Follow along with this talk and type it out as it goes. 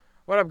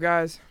What up,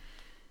 guys?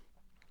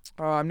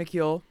 I'm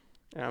Nikhil,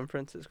 And I'm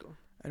Francisco.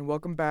 and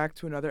welcome back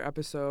to another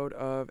episode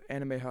of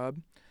Anime Hub.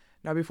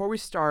 Now, before we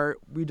start,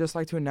 we'd just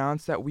like to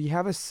announce that we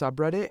have a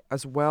subreddit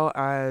as well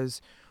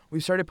as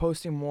we've started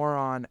posting more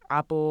on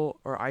Apple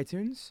or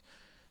iTunes.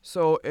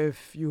 So,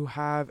 if you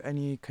have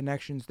any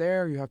connections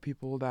there, you have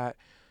people that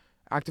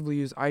actively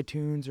use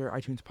iTunes or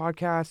iTunes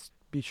podcasts,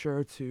 be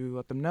sure to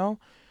let them know.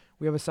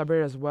 We have a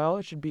subreddit as well.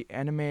 It should be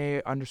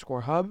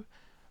anime_hub.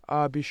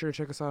 Be sure to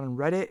check us out on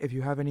Reddit. If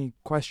you have any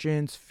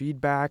questions,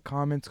 feedback,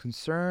 comments,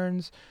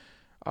 concerns,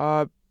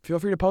 feel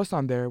free to post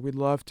on there. We'd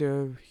love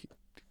to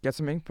get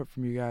some input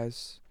from you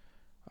guys.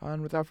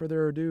 And without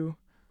further ado,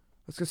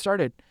 let's get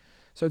started.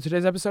 So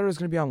today's episode is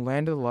going to be on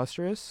Land of the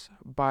Lustrous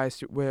by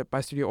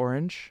Studio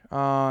Orange.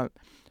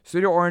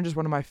 Studio Orange is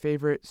one of my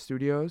favorite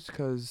studios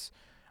because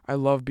I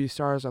love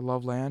Beastars. I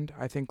love Land.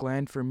 I think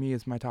Land for me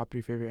is my top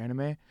 3 favorite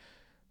anime.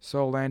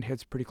 So Land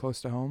hits pretty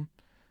close to home,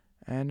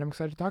 and I'm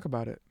excited to talk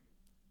about it.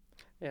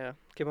 Yeah,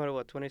 came out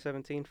of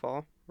 2017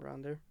 fall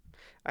around there.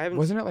 I haven't.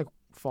 Wasn't it like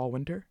fall,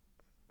 winter?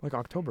 Like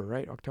October,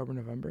 right? October,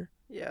 November?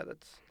 Yeah,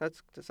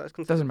 that's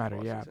considered Doesn't matter,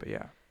 fall yeah, season. but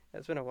yeah.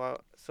 It's been a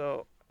while.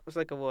 So it was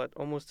like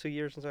almost 2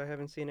 years since I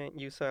haven't seen it.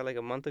 You saw it like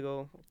a month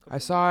ago. I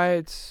saw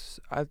it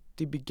at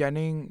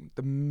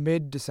the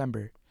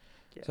mid-December.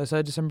 Yeah. So I saw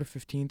it December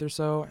 15th or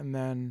so, and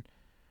then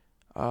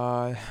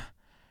uh,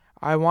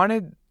 I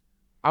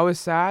was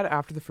sad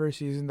after the first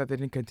season that they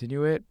didn't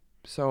continue it,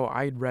 so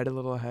I read a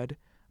little ahead,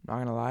 not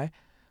gonna lie.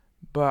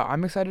 But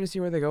I'm excited to see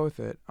where they go with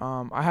it.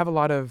 I have a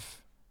lot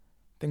of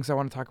things I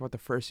want to talk about the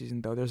first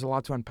season, though. There's a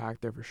lot to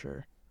unpack there for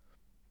sure.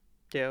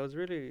 Yeah, it was a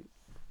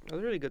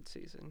really good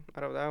season.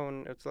 Out of that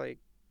one, it's like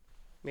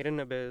Made in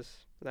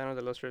Abyss, Land of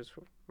the Lustrous,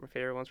 my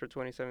favorite ones for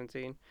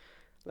 2017.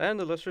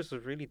 Land of the Lustrous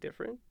was really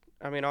different.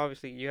 I mean,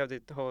 obviously, you have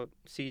the whole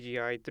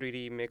CGI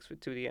 3D mix with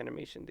 2D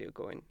animation deal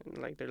going, and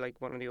like they're like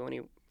one of the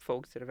only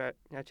folks that have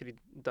actually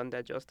done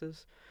that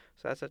justice.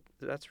 So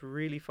that's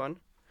really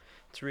fun.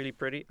 It's really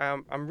pretty.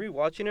 I'm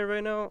rewatching it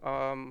right now.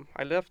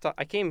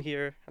 I came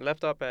here. I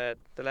left up at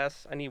the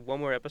last. I need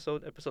one more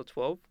episode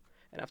 12,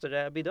 and after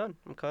that I'll be done.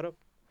 I'm caught up.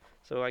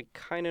 So I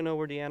kind of know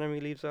where the anime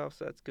leaves off.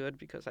 So that's good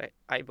because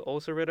I've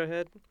also read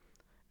ahead.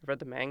 I've read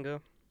the manga.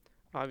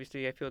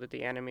 Obviously, I feel that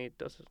the anime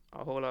does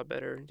a whole lot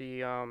better.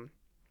 The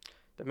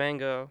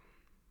manga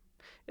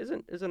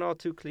isn't all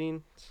too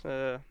clean.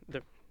 The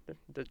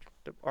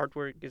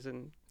artwork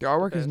isn't The the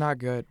artwork is best. not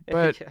good,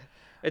 but Yeah,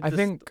 it I just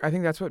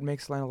think that's what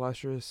makes Land of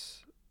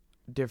Lustrous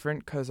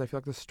different because I feel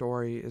like the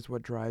story is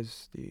what oh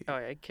yeah,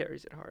 it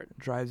carries it hard.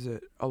 drives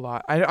it a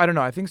lot. I don't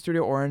know. I think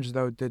Studio Orange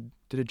though did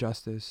it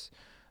justice.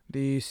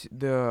 The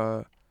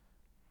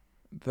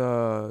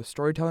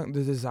storytelling,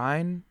 the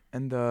design,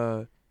 and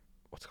the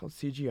what's it called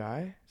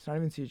CGI. It's not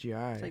even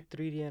CGI. It's like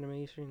 3D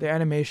animation. The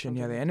animation,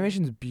 something yeah, the like that.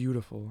 animation's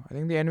beautiful. I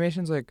think the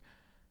animation's like,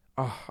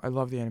 oh, I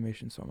love the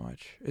animation so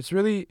much. It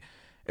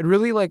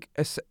really like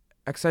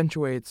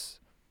accentuates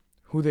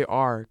who they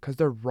are because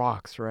they're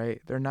rocks,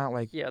 right? They're not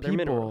like Yeah, they're people,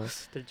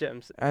 minerals. They're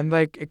gems. and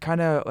like it kind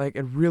of like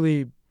it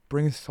really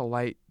brings to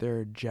light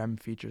their gem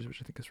features,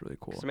 which I think is really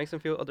 'Cause cool. it makes them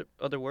feel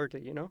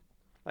otherworldly, you know?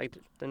 Like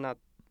they're not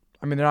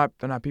I mean, they're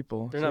not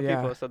people. they're So not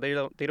yeah, people, so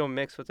they don't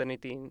mix with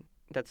anything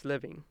that's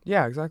living.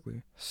 yeah,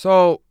 exactly.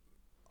 So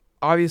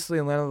obviously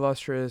in Land of the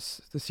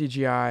Lustrous, the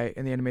CGI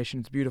and the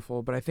animation is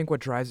beautiful, but I think what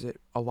drives it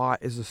a lot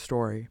is the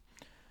story.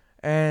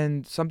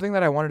 And something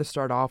that I wanted to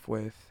start off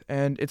with,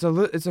 and it's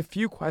a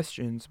few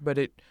questions, but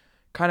it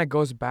kind of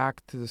goes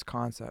back to this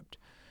concept.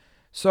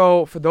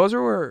 So for those who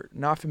are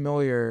not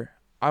familiar,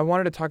 I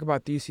wanted to talk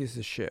about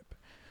Theseus' ship.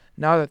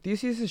 Now, that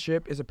Theseus'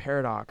 ship is a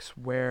paradox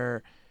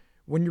where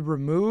when you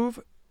remove,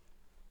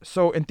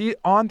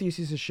 on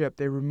Theseus' ship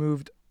they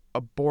removed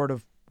a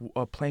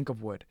plank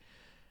of wood,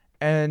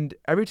 and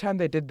every time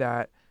they did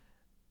that,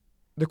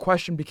 the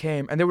question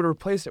became, and they would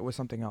replace it with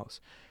something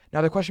else.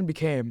 Now the question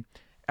became,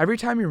 every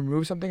time you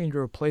remove something and you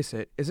replace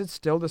it, is it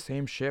still the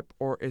same ship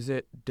or is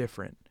it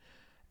different?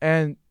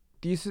 And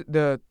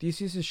the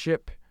Theseus'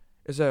 ship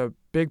is a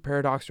big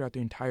paradox throughout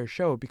the entire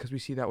show because we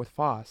see that with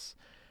Foss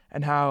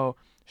and how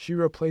she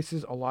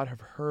replaces a lot of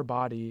her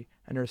body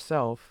and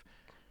herself,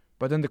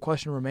 but then the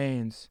question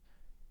remains,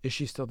 is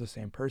she still the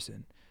same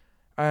person?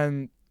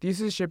 And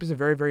Theseus' ship is a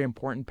very, very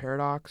important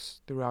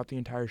paradox throughout the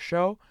entire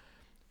show.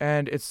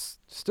 And it's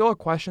still a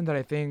question that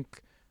I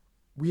think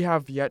we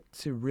have yet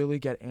to really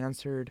get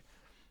answered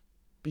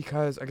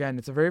because, again,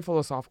 it's a very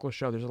philosophical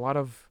show. There's a lot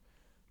of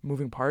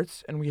moving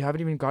parts, and we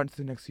haven't even gotten to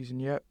the next season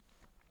yet.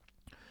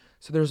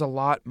 So there's a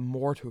lot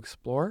more to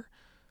explore.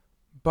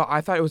 But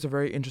I thought it was a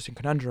very interesting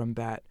conundrum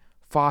that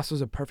Foss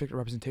was a perfect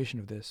representation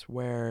of this,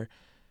 where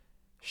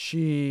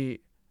she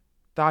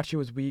thought she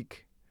was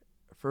weak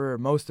for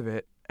most of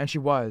it, and she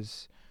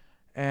was.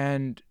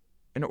 And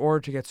in order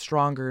to get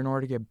stronger, in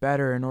order to get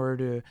better, in order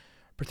to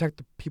protect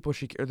the people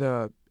or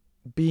the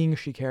beings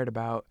she cared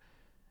about,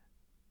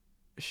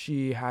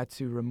 she had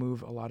to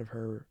remove a lot of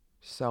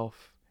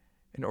herself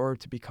in order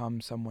to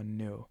become someone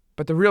new.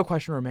 But the real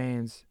question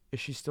remains, is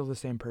she still the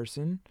same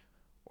person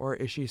or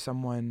is she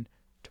someone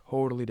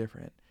totally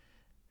different?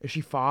 Is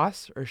she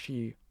Foss or is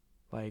she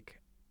like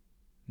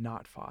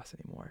not Foss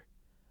anymore?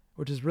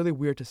 Which is really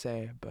weird to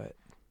say, but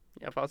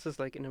Yeah, Foss is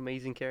like an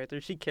amazing character.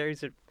 She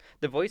carries it.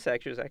 The voice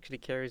actress actually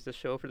carries the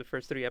show for the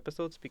first 3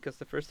 episodes because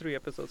the first 3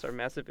 episodes are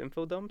massive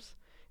info dumps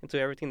into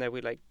everything that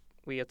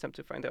we attempt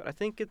to find out. I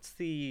think it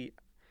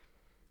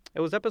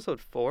was episode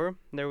 4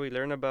 there we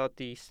learn about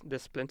the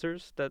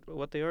splinters that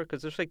what they are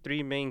because there's like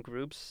 3 main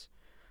groups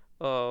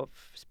of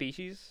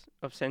species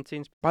of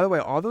sentient. by the way,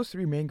 all those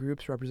three main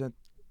groups represent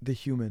the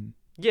human.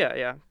 Yeah,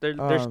 yeah, they're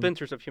Um,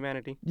 splinters of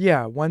humanity.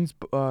 yeah,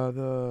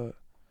 the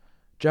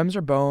gems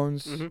are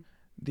bones, Mhm.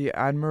 the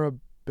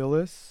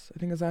admirabilis, I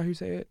think is that how you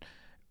say it,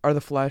 are the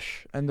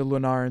flesh, and the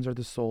lunarans are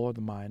the soul or the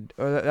mind.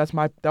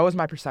 That was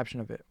my perception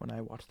of it when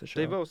I watched the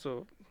They've show.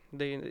 also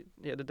they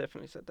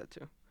definitely said that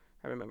too.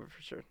 I remember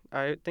for sure.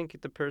 I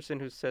think the person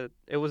who said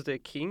it was the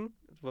king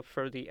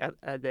for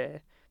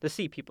the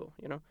sea people,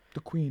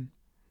 The queen.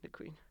 the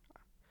queen.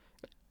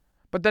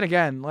 But then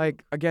again,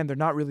 like again, they're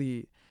not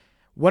really.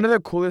 One of the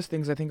coolest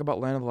things I think about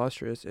Land of the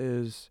Lustrous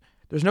is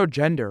there's no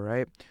gender,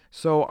 right?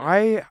 So Yeah.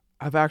 I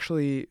have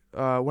actually,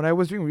 when I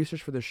was doing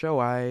research for the show,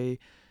 I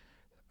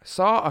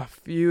saw a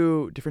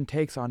few different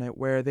takes on it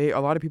where a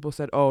lot of people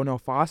said, "Oh no,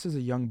 Foss is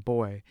a young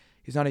boy.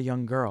 He's not a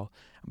young girl."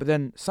 But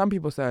then some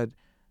people said,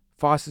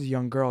 "Foss is a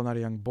young girl, not a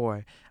young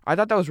boy." I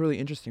thought that was really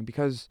interesting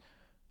because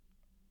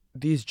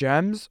these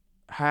gems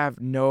have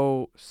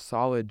no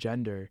solid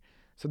gender.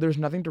 So there's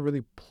nothing to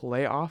really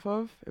play off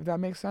of, if that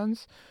makes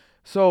sense.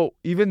 So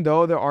even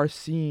though there are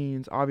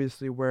scenes,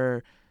 obviously,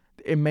 where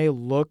it may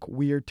look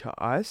weird to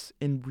us,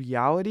 in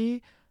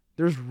reality,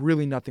 there's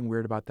really nothing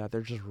weird about that.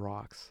 They're just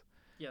rocks,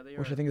 Yeah, they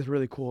which I are. think is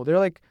really cool. They're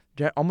like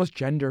almost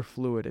gender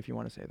fluid, if you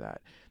want to say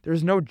that.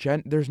 There's no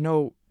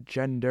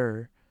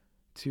gender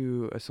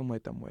to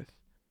assimilate them with.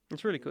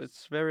 It's really cool.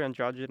 It's very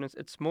androgynous.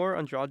 It's more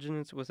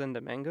androgynous within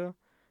the manga,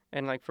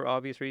 and like for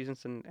obvious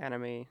reasons in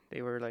anime,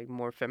 they were like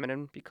more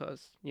feminine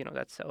because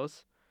that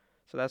sells.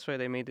 So that's why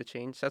they made the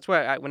change. That's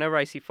why whenever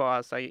I see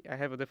Foss, I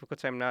have a difficult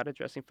time not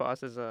addressing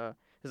Foss as a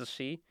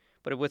she.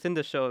 But within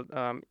the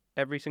show,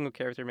 every single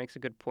character makes a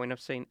good point of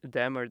saying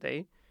them or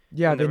they,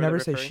 Yeah, they whenever they're never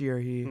say referring. she or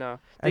he, No,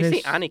 they and say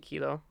it's Aniki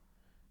though,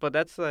 but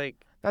that's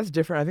like that's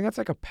different. I think that's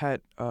like a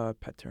pet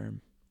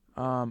term.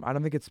 I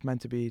don't think it's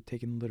meant to be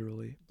taken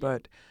literally, yeah,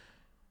 but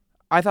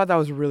I thought that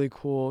was a really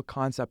cool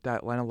concept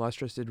that Lana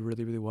Lustrous did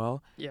really, really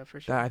well. yeah, for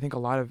That sure. I think a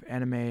lot of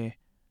anime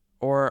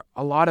or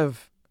a lot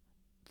of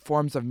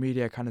forms of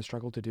media kind of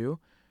struggle to do.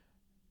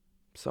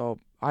 So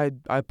I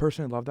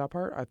personally love that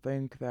part. I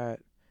think that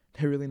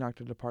they really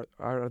knocked it apart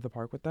out of the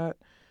park with that,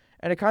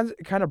 and it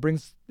kind of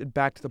brings it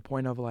back to the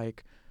point of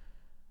like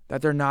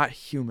that they're not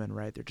human,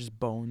 right? They're just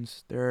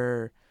bones.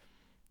 They're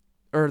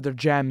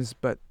gems,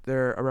 but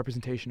they're a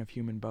representation of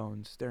human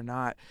bones. They're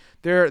not.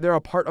 They're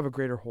a part of a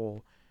greater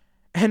whole.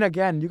 And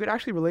again, you could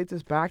actually relate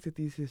this back to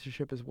Theseus'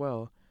 ship as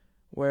well,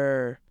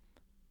 where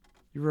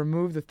you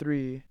remove the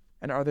three,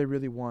 and are they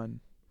really one?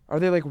 Are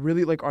they like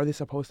really like? Are they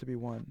supposed to be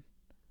one?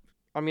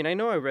 I mean, I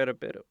know I read a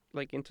bit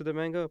like into the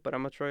manga, but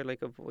I'm gonna try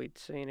like avoid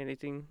saying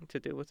anything to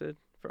do with it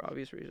for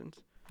obvious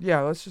reasons. Yeah,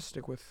 let's just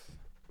stick with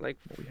Like,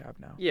 what we have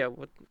now. yeah,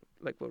 what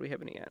we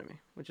have in the anime,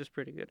 which is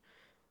pretty good.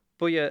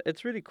 But yeah,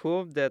 it's really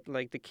cool that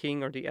like the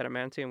king or the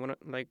adamantium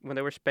when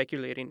they were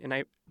speculating, and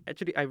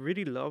I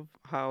really love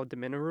how the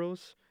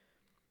minerals.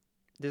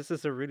 This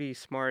is a really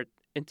smart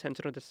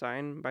intentional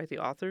design by the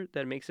author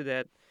that makes it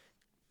that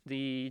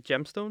the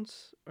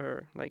gemstones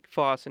or like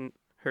Foss and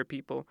her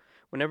people,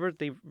 whenever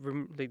they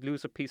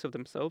lose a piece of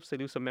themselves, they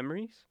lose some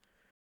memories.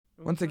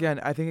 Once again,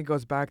 I think it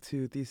goes back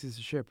to Theseus'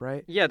 ship,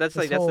 right? Yeah, that's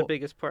This like that's the whole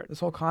biggest part. this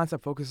whole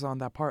concept focuses on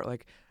that part.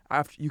 Like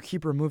after you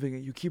keep removing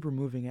it, you keep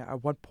removing it.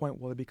 At what point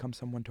will it become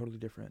someone totally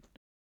different?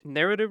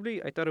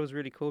 Narratively, I thought it was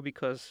really cool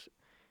because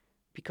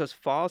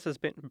Foss is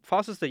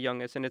the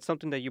youngest, and it's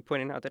something that you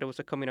pointed out that it was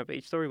a coming of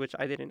age story, which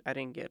I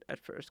didn't get at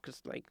first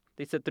because like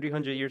they said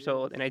 300 years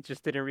old, and I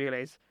just didn't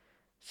realize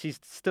she's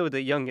still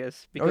the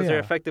youngest Oh because they're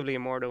yeah, effectively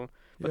immortal.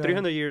 But yeah.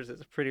 300 years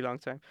is a pretty long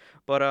time.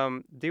 But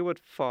deal with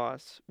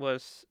Foss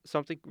was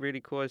something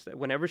really cool is that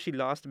whenever she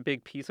lost a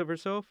big piece of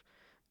herself,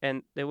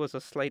 and there was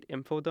a slight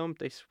info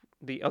dump,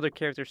 the other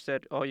character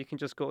said, "Oh, you can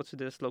just go to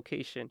this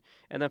location,"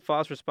 and then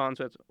Foss responds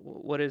with,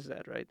 "What is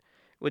that?" Right?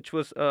 Which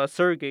was a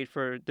surrogate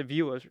for the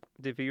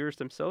viewers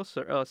themselves,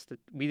 or us that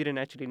we didn't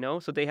actually know,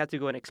 so they had to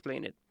go and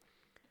explain it.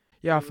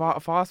 Yeah,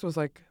 Foss was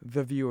like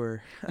the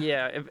viewer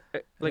Yeah, in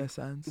like a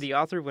sense.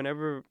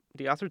 whenever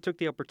the author took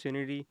the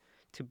opportunity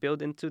to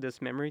build into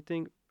this memory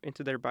thing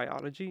into their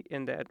biology,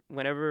 and that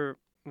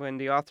when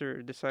the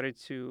author decided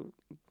to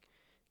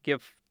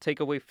take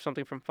away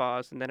something from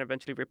Foz and then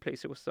eventually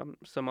replace it with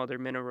some other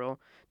mineral,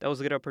 that was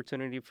a good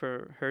opportunity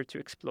for her to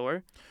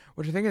explore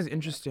Which I think is and ask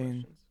interesting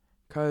questions.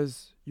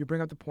 because you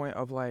bring up the point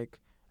of like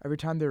every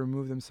time they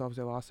remove themselves,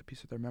 they lost a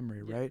piece of their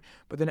memory, Yeah, right?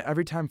 But then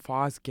every time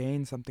Foz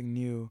gained something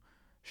new,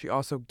 she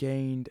also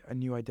gained a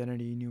new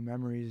identity, new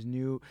memories,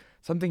 new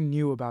something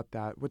new about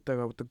that with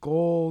the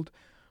gold,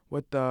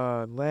 with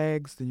the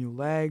legs, the new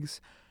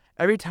legs.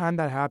 Every time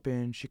that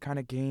happened,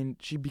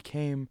 she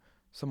became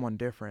someone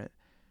different.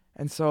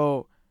 And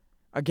so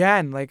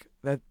again, like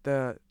that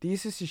the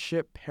thesis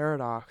ship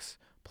paradox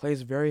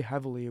plays very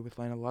heavily with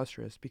Land of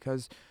Lustrous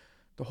because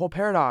the whole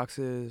paradox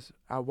is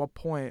at what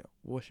point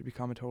will she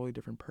become a totally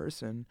different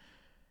person?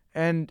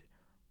 And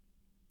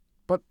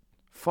but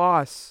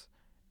Foss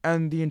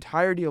and the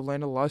entirety of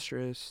Land of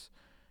Lustrous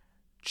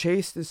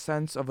chase this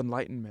sense of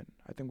enlightenment.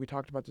 I think we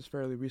talked about this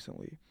fairly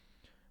recently.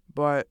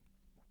 But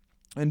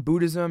in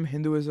Buddhism,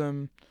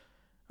 Hinduism,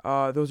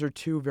 those are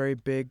two very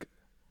big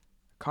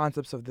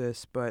concepts of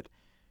this. But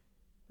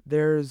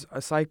there's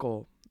a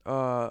cycle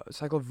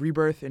of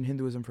rebirth in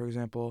Hinduism, for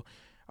example.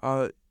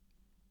 Uh,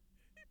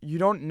 you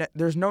don't.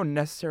 There's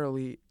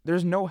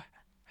no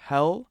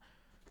hell,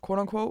 quote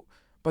unquote,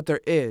 but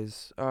there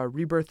is.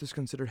 Rebirth is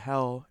considered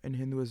hell in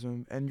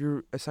Hinduism, and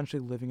you're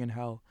essentially living in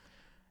hell.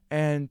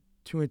 And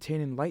to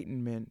attain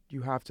enlightenment,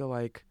 you have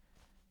to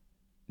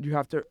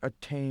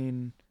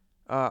attain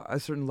a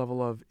certain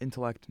level of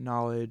intellect,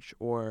 knowledge,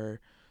 or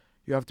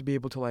you have to be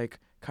able to like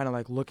kind of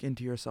like look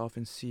into yourself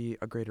and see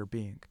a greater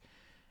being.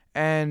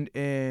 And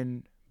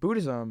in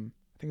Buddhism,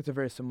 I think it's a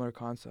very similar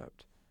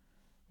concept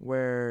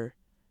where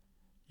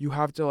you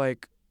have to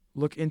like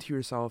look into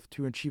yourself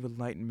to achieve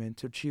enlightenment,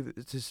 to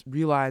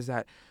realize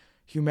that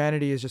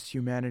humanity is just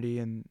humanity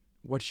and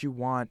what you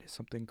want is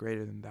something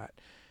greater than that.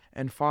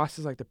 And Foss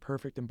is like the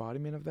perfect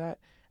embodiment of that.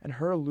 And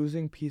her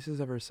losing pieces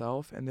of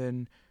herself and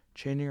then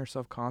changing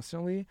herself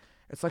constantly,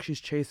 it's like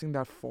she's chasing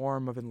that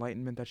form of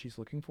enlightenment that she's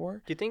looking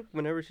for. Do you think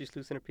whenever she's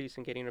losing a piece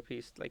and getting a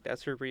piece, like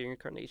that's her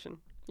reincarnation?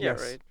 Yeah,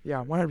 Yes. right.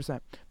 Yeah, 100%.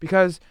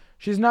 Because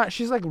she's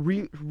like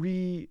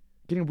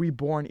getting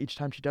reborn each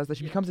time she does that.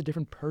 She Yeah. becomes a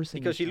different person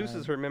Because each she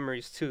loses time. her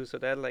memories too, so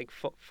that like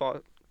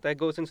that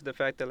goes into the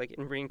fact that like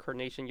in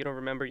reincarnation you don't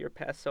remember your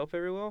past self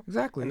very well,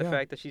 Exactly, and the yeah.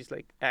 fact that she's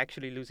like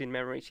actually losing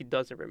memory, she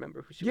doesn't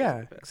remember who she was in Yeah,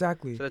 the past.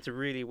 exactly. So that's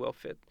really well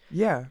fit.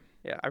 Yeah.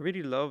 Yeah, I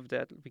really love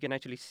that we can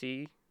actually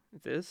see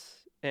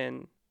this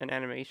in an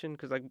animation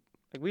because like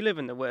we live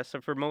in the West, so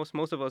for most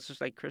of us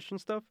it's like Christian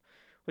stuff,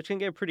 which can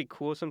get pretty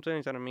cool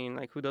sometimes. I don't mean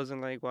like who doesn't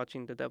like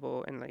watching the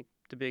devil and like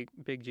the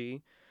big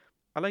G.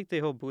 I like the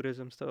whole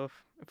Buddhism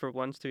stuff for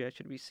once to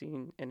actually be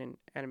seen in an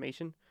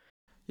animation.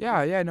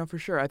 Yeah, yeah, no, for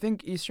sure. I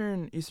think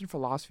Eastern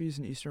philosophies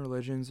and Eastern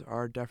religions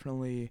are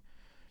definitely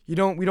we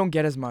don't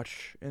get as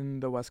much in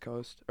the West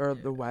Coast or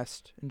the Yeah.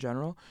 West in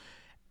general.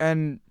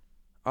 And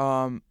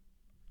um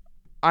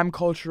I'm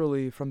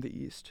culturally from the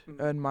East Mm.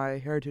 and my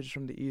heritage is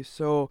from the East.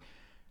 So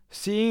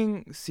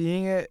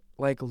seeing it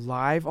like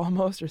live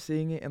almost or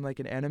seeing it in like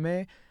an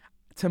anime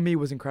to me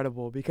was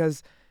incredible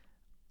because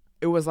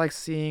it was like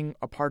seeing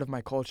a part of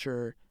my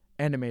culture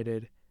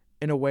animated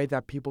in a way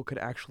that people could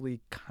actually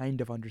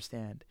kind of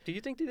understand. Do you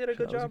think they did a So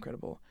good that was job?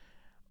 incredible.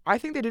 I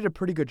think they did a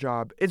pretty good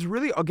job. It's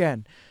really,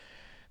 again,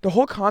 the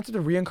whole concept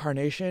of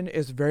reincarnation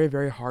is very,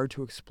 very hard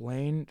to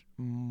explain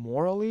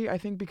morally, I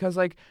think, because,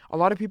 like, a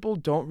lot of people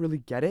don't really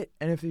get it.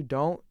 And if you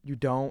don't, you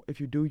don't. If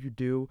you do, you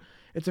do.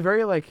 It's a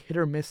very, like, hit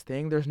or miss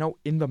thing. There's no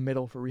in the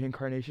middle for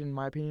reincarnation, in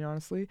my opinion,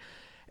 honestly.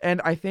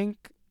 And I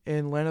think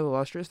in Land of the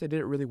Lustrous, they did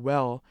it really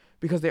well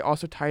because they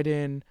also tied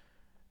in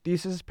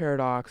Thesis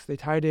paradox. They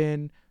tied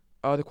in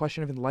the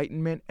question of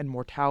enlightenment and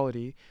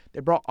mortality. They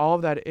brought all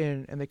of that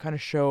in, and they kind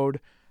of showed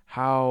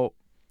how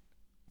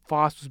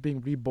Foss was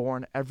being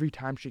reborn every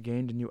time she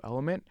gained a new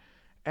element,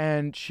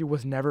 and she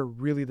was never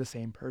really the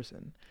same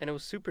person. And it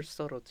was super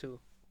subtle too.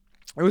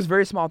 It was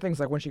very small things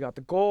like when she got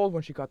the gold,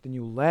 when she got the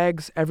new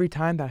legs. Every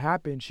time that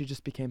happened, she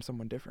just became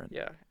someone different.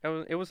 Yeah,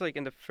 it was like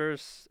in the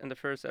first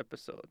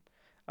episode.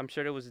 I'm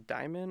sure it was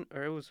Diamond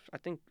or it was I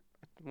think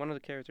one of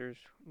the characters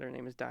their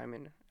name is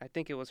Diamond. I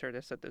think it was her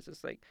that said this.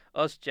 It's like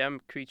us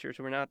gem creatures.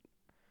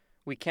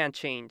 We can't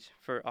change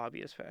for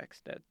obvious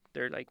facts that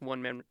they're like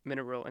one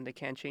mineral and they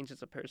can't change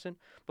as a person.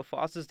 But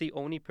Foss is the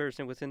only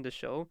person within the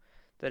show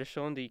that has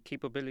shown the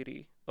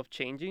capability of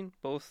changing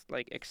both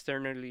like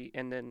externally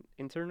and then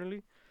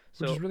internally.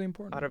 Which is So really out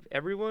important. of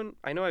everyone,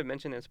 I know I've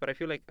mentioned this, but I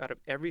feel like out of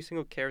every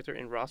single character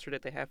in roster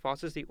that they have,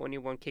 Foss is the only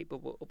one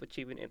capable of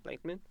achieving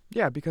enlightenment.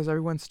 Yeah, because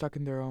everyone's stuck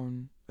in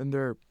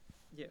their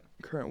Yeah.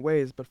 current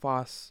ways, but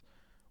Foss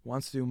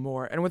wants to do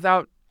more. And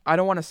without, I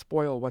don't want to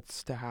spoil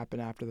what's to happen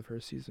after the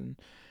first season,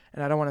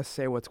 and I don't want to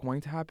say what's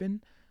going to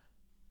happen,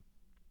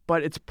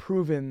 but it's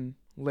proven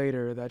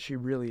later that she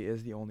really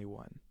is the only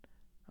one.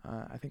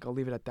 I think I'll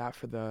leave it at that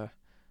for the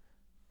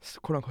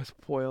quote unquote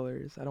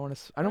spoilers. I don't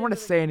want to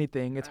say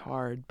anything. It's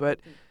hard, but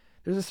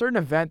there's a certain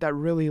event that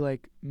really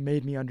like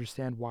made me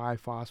understand why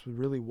Foss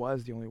really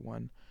was the only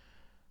one.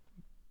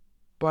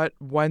 But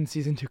when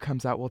season 2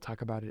 comes out, we'll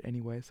talk about it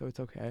anyway, so it's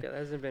okay. Yeah, there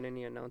hasn't been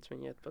any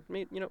announcement yet, but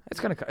It's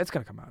gonna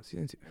come out.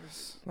 Season 2.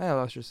 Lana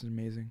Lustrous is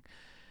amazing.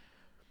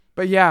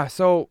 But yeah,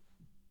 so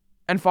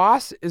and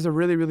Foss is a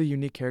really really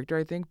unique character,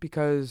 I think,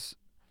 because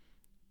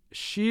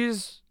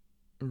she's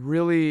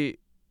really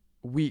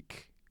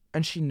weak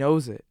and she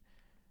knows it.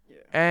 yeah,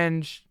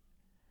 And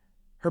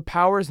her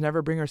powers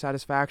never bring her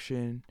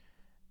satisfaction.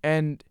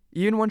 And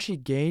even when she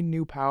gained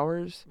new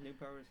powers, new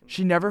powers.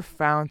 she never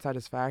found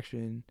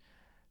satisfaction.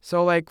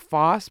 So like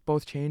Foss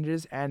both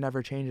changes and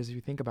never changes if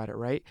you think about it,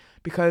 right?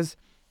 Because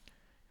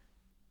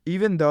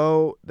even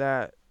though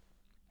that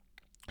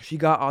she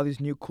got all these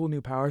cool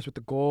new powers with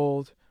the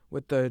gold,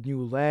 with the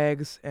new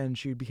legs, and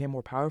she became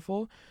more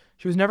powerful.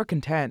 She was never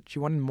content. She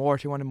wanted more.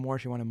 She wanted more.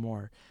 She wanted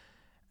more.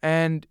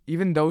 And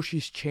even though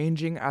she's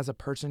changing as a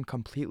person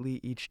completely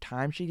each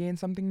time she gains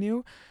something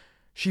new,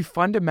 she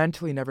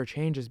fundamentally never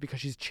changes because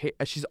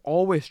she's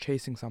always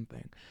chasing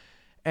something.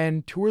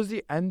 And towards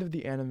the end of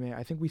the anime,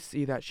 I think we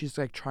see that she's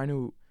like trying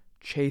to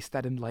chase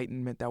that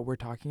enlightenment that we're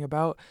talking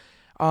about,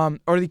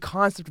 or the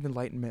concept of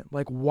enlightenment.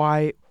 Like,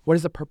 why? What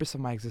is the purpose of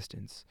my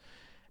existence?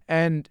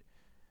 And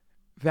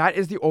that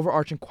is the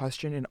overarching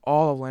question in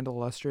all of Land of the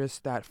Lustrous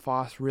that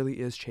Foss really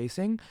is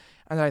chasing,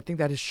 and I think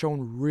that is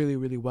shown really,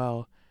 really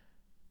well.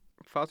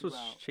 Foss was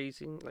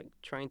chasing, like,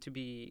 trying to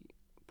be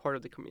part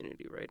of the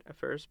community, right? At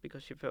first,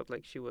 because she felt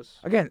like she was.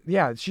 Again,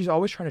 yeah, she's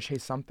always trying to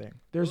chase something. It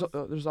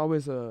There's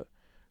always a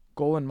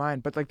goal in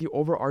mind, but like the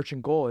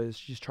overarching goal is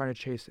she's trying to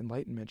chase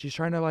enlightenment. She's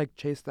trying to like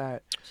chase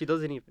that. She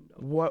doesn't even know.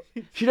 What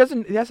she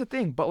doesn't. That's the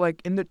thing. But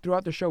like in the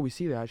throughout the show, we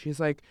see that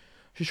she's like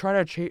she's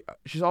trying to chase.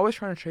 She's always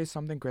trying to chase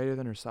something greater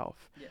than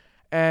herself. Yeah.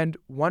 And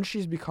once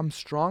she's become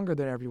stronger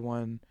than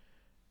everyone,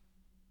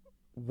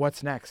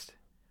 what's next?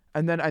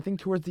 And then I think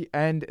towards the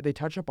end they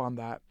touch upon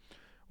that,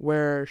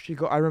 where she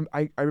go. I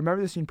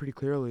remember this scene pretty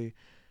clearly.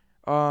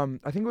 I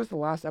think it was the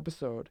last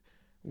episode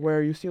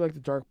where you see like the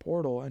dark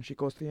portal, and she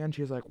goes to the end.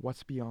 She's like,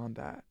 "What's beyond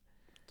that?"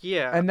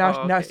 Yeah. And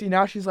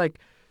now she's like,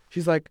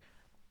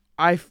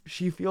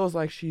 she feels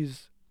like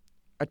she's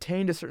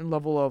attained a certain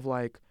level of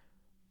like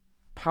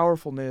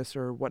powerfulness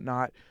or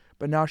whatnot,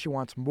 but now she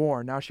wants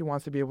more. Now she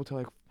wants to be able to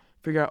like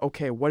figure out,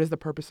 okay, what is the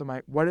purpose of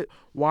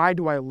why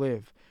do I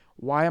live?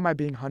 Why am I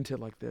being hunted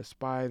like this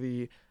by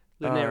the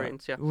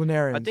Lunarians, yeah.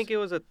 Lunarians? I think it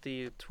was at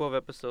the 12th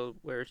episode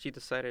where she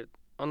decided,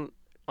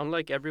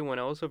 unlike everyone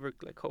else of her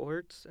like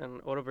cohorts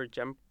and all of her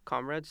gem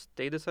comrades,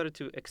 they decided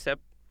to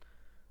accept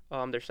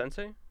their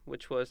sensei,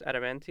 which was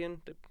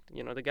Adamantian.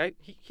 The guy.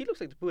 He looks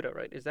like the Buddha,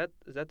 right? Is that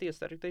the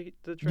aesthetic that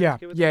they're trying to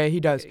give it? Yeah,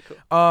 he does. Okay,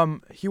 cool.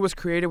 He was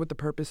created with the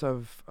purpose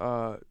of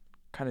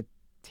kind of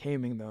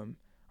taming them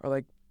or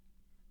like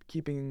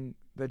keeping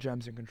the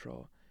gems in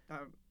control,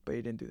 but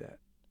he didn't do that.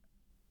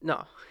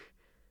 No,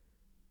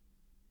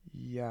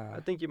 Yeah. I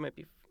think you might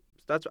be.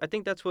 I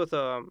think that's what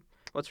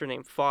what's her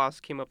name? Foss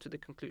came up to the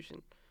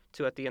conclusion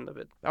to at the end of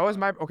it. That was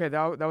my okay.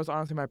 That was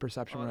honestly my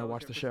perception when I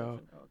watched the show.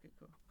 Oh, okay,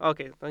 cool.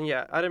 Okay, then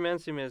yeah,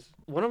 adamantium is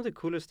one of the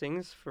coolest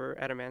things for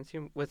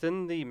adamantium.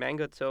 Within the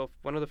manga itself,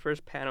 one of the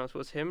first panels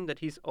was him that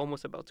he's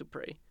almost about to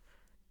pray.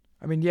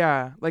 I mean,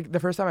 yeah. Like the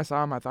first time I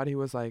saw him, I thought he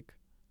was like,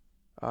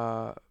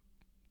 the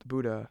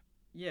Buddha.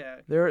 Yeah.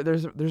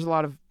 There's a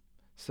lot of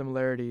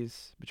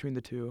similarities between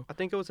the two. I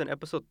think it was in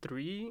episode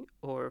 3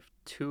 or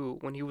 2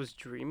 when he was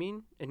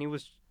dreaming and he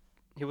was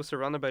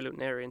surrounded by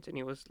Lunarians and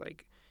he was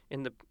like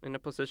in a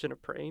position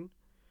of praying.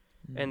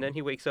 And then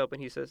he wakes up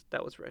and he says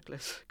that was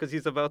reckless because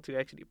he's about to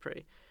actually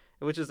pray,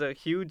 which is a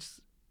huge.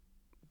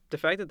 The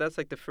fact that that's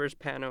like the first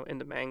panel in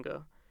the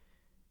manga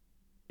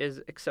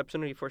is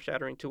exceptionally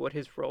foreshadowing to what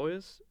his role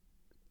is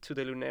to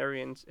the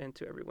Lunarians and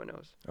to everyone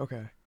else.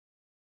 Okay.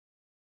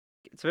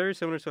 It's very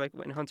similar to like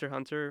when Hunter x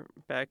Hunter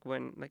back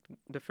when like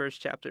the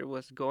first chapter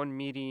was Gon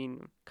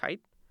meeting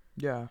Kite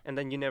Yeah. and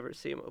then you never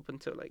see him up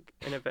until like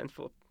an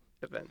eventful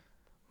event.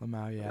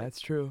 Lamau, yeah, Like, that's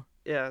true.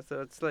 Yeah, so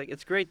it's like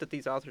it's great that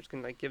these authors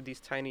can like give these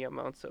tiny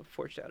amounts of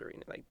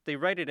foreshadowing. Like they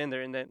write it in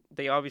there, and then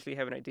they obviously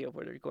have an idea of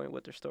where they're going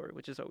with their story,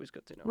 which is always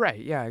good to know. Right,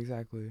 yeah,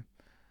 exactly.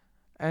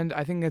 And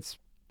I think it's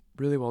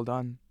really well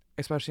done,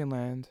 especially in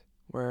Land,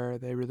 where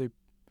they really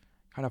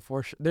kind of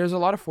there's a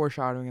lot of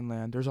foreshadowing in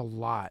Land. There's a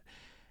lot.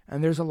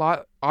 And there's a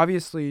lot,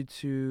 obviously,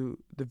 to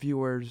the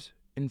viewer's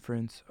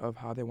inference of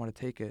how they want to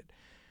take it.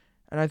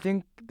 And I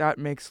think that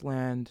makes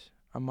Land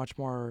a much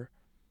more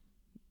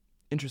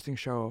interesting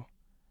show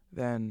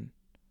than,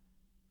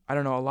 I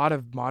don't know, a lot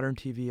of modern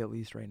TV, at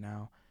least right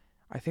now.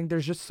 I think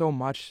there's just so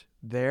much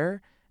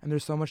there, and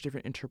there's so much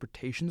different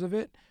interpretations of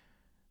it.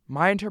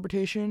 My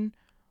interpretation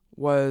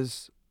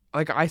was,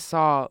 like, I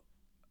saw,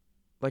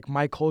 like,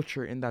 my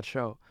culture in that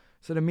show.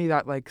 So to me,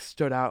 that, like,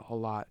 stood out a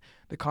lot.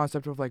 The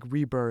concept of, like,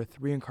 rebirth,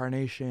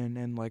 reincarnation,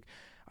 and, like,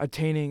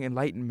 attaining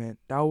enlightenment.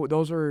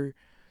 Those are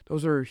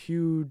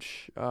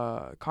huge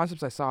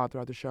concepts I saw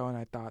throughout the show, and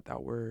I thought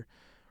that were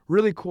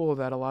really cool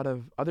that a lot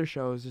of other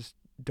shows just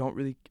don't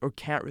really or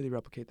can't really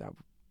replicate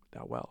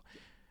that well.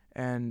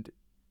 And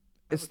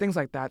it's things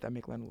like that that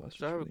make Land of the Lustrous.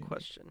 So I have really a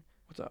question.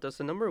 What's up? Does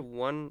the number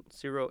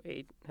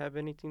 108 have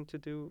anything to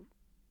do,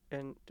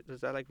 and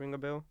does that like ring a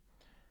bell?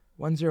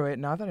 108,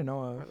 not that I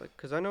know of.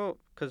 Because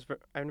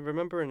I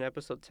remember in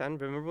episode 10.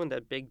 Remember when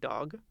that big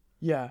dog?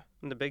 Yeah.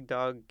 When the big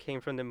dog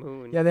came from the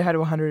moon. Yeah, they had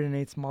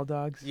 108 small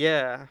dogs.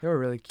 Yeah. They were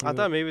really cute. I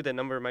thought maybe the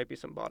number might be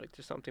symbolic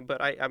to something,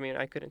 but I mean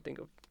I couldn't think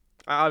of.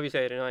 Obviously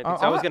I didn't know anything,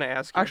 so I was gonna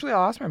ask you. Actually,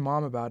 I'll ask my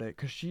mom about it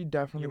because she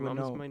definitely Your would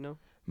mom know. might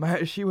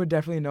know. She would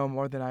definitely know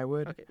more than I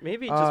would. Okay,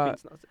 maybe it just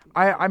means nothing.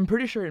 I'm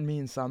pretty sure it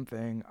means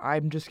something.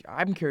 I'm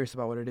curious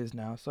about what it is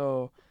now.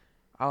 So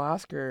I'll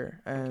ask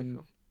her and Okay,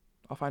 cool.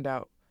 I'll find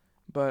out.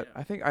 But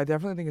Yeah. I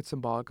definitely think it's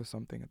symbolic of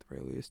something at the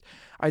very least.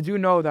 I do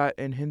know that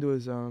in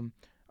Hinduism,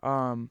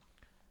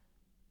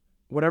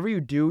 whatever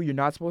you do, you're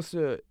not supposed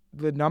to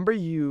the number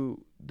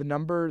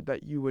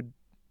that you would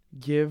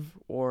give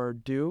or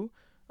do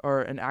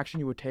or an action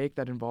you would take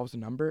that involves a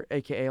number,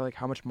 aka like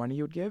how much money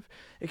you would give,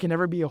 it can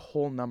never be a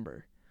whole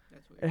number.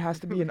 That's It has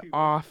to be an weird.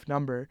 off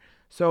number.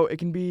 So it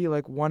can be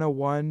like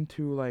 101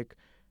 to like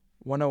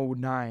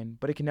 109,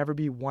 but it can never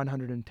be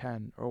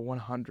 110 or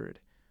 100.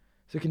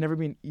 So it can never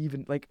be an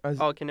even like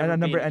Oh, it can and never a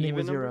be number an ending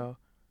with even number. zero.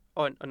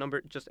 Oh, a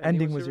number just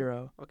ending Ending with with zero.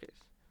 zero. Okay,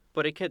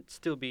 but it could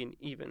still be an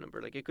even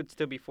number. Like it could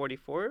still be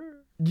 44.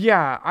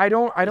 Yeah, I It's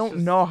don't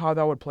just know how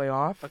that would play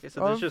off okay.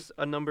 So there's of. just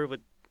a number with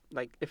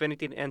like if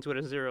anything ends with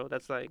a zero,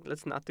 that's like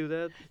let's not do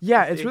that.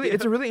 Yeah, That's the it's a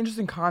idea. really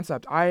interesting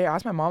concept. I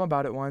asked my mom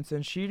about it once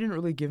and she didn't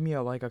really give me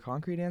a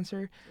concrete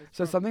answer. It's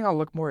So it's probably something I'll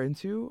look more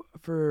into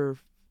for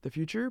the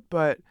future,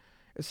 but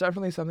it's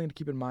definitely something to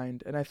keep in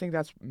mind. And I think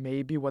that's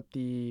maybe what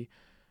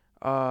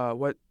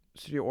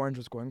Studio Orange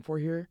was going for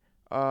here.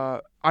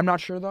 I'm not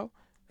sure though.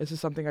 This is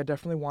something I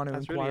definitely want to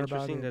that's really inquire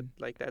about interesting that and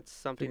like that's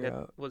something figure that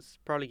out. was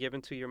probably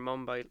given to your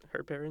mom by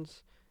her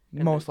parents, and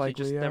then Most she likely,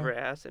 just yeah. never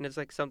asked, and it's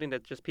like something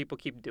that just people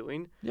keep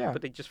doing, Yeah.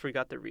 but they just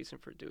forgot the reason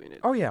for doing it,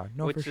 Oh yeah,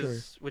 no for sure.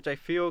 which I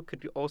feel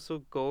could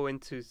also go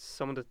into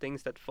some of the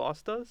things that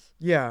Foss does.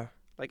 Yeah.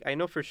 Like I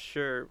know for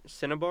sure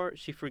Cinnabar,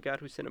 she forgot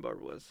who Cinnabar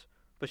was,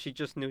 but she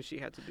just knew she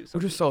had to do Which is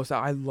something so else.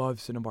 sad. I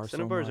love Cinnabar so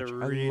Cinnabar is a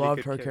much. I really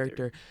loved good her character.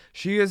 character.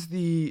 She is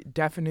the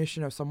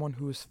definition of someone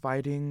who is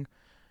fighting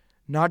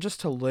not just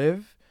to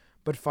live,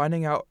 but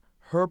finding out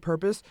her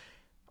purpose.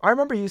 I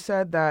remember you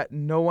said that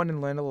no one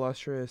in Land of the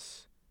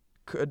Lustrous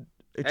could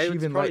achieve It's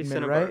probably enlightenment,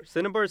 Cinnabar. right?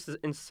 Cinnabar is the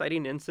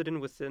inciting incident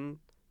within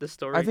the I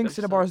story think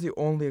Cinnabar themselves. is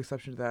the only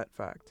exception to that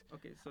fact.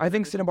 Okay, so I then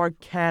think this is Cinnabar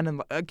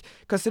can,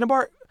 because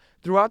Cinnabar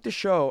throughout the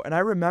show, and I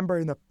remember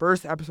in the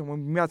first episode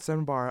when we met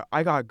Cinnabar,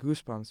 I got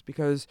goosebumps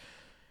because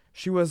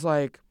she was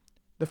like,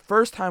 the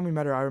first time we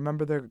met her, I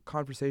remember the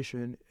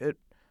conversation.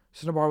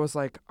 Cinnabar was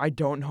like, I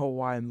don't know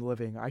why I'm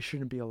living. I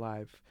shouldn't be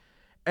alive.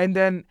 And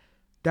then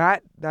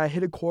that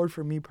hit a chord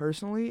for me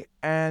personally,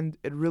 and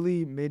it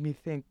really made me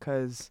think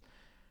because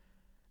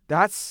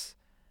that's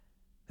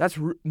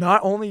not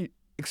only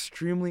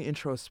extremely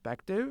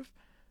introspective,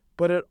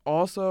 but it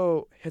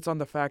also hits on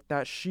the fact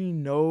that she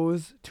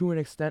knows to an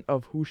extent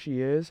of who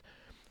she is.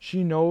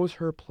 She knows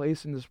her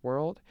place in this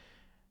world,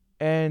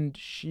 and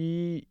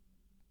she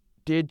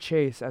did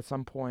chase at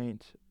some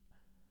point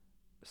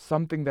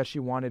something that she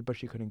wanted, but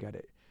she couldn't get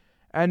it.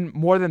 And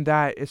more than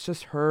that, it's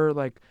just her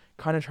like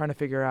kind of trying to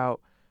figure out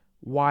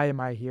why am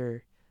I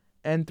here.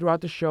 And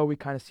throughout the show, we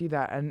kind of see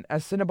that. And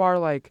as Cinnabar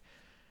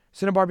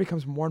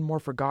becomes more and more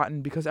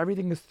forgotten because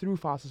everything is through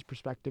Foss's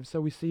perspective.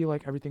 So we see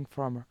like everything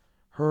from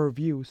her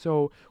view.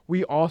 So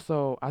we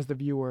also, as the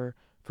viewer,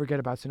 forget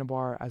about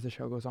Cinnabar as the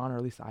show goes on, or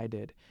at least I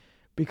did,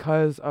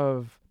 because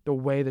of the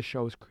way the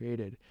show is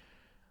created.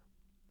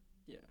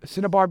 yeah.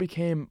 Cinnabar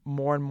became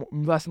more and more,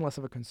 less and less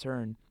of a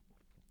concern.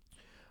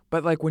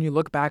 But like when you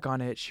look back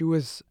on it, she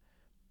was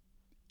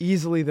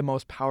easily the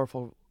most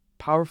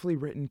powerfully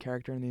written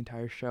character in the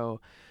entire show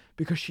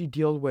because she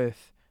dealt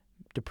with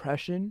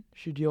depression,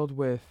 she dealt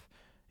with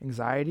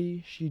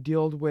anxiety, she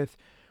dealt with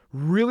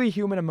really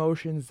human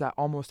emotions that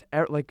almost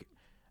like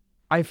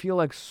I feel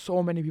like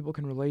so many people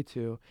can relate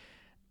to.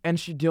 And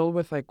she dealt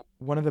with like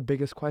one of the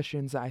biggest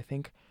questions that I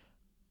think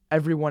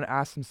everyone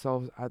asks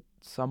themselves at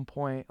some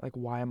point, like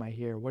why am I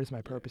here? What is my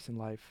Yeah. purpose in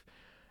life?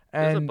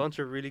 There's a And bunch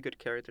of really good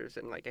characters,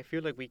 and like I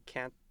feel like we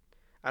can't.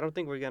 I don't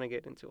think we're gonna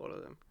get into all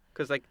of them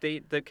because like the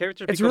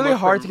characters it's become really more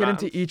hard to get into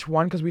pronounced. each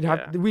one because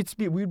Yeah.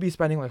 we'd be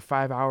spending like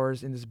 5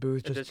 hours in this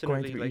booth just going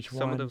Additionally, through like each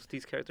some of one.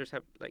 these characters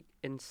have like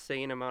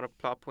insane amount of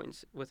plot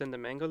points within the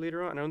manga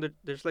later on. I know that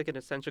there's like an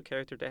essential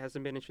character that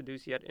hasn't been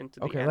introduced yet into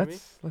the Okay, anime.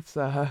 let's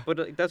But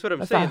like, that's what I'm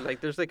let's saying. not.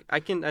 Like, there's like I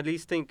can at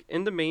least think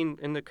in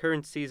the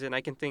current season. I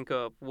can think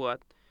of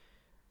what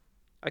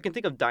I can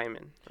think of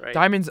Diamond, right?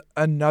 Diamond's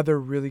another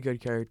really good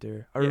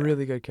character, a Yeah,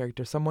 really good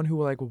character. Someone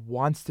who like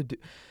wants to do,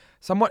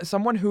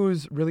 someone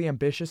who's really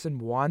ambitious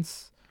and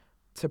wants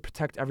to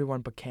protect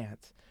everyone but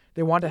can't.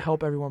 They want to yeah.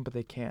 help everyone but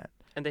they can't.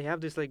 And they have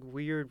this like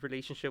weird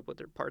relationship with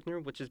their partner,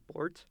 which is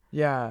Bort,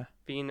 Yeah,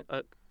 being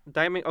a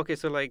diamond. Okay,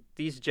 so like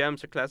these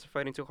gems are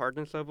classified into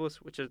hardness levels,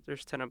 which is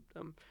there's 10 of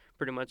them,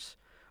 pretty much.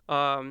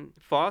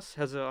 Foss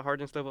has a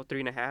hardness level of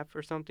 3.5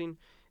 or something,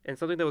 and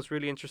something that was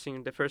really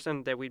interesting the first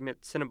time that we met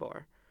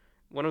Cinnabar.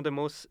 One of the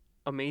most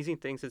amazing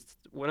things is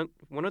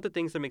one of the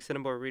things that makes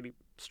Cinnabar really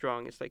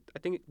strong is like I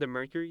think the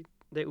mercury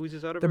that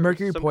oozes out of the her is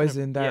mercury some kind of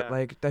poison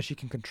yeah that she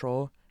can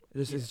control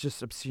just yeah. is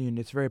just obscene.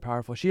 It's very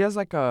powerful. She has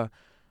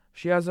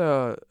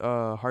a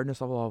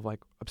hardness level of like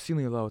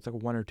obscenely low. It's like a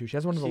 1 or 2. She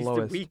has one of the She's the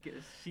lowest.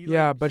 weakest.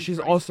 Yeah, but She she's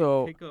tries to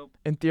also pick up.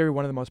 in theory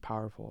one of the most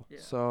powerful. Yeah.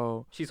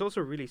 So She's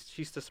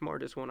the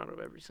smartest one out of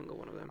every single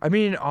one of them. I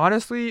mean,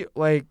 honestly,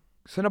 like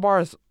Cinnabar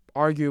is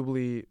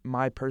arguably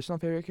my personal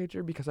favorite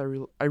character because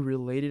I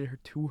related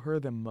to her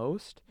the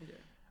most. Yeah.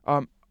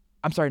 Um,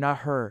 I'm sorry, not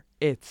her.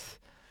 It's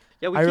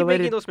Yeah, we I keep making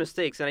related those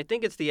mistakes, and I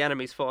think it's the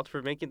anime's fault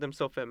for making them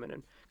so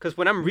feminine. Because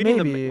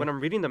maybe when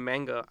I'm reading the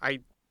manga,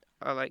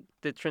 like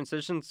the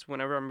transitions.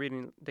 Whenever I'm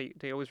reading,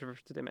 they always refer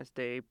to them as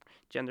they,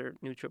 gender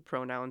neutral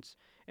pronouns,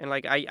 and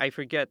like I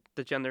forget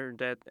the gender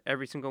that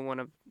every single one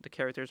of the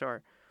characters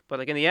are. But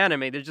like in the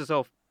anime, they're just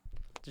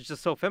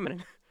so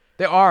feminine.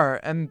 They are,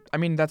 and I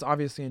mean that's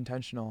obviously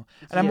intentional.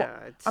 And Yeah,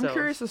 it I'm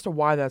curious sells as to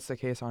why that's the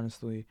case,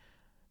 honestly.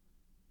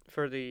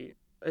 for the.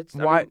 It's.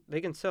 I Why mean,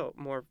 they can sell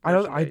more I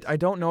merchandise.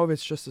 don't know if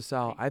it's just a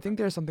sell. I think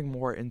I, there's something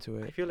more into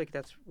I it. feel like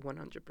that's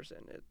 100%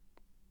 it.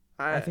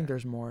 I I think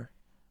there's more.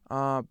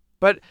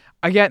 But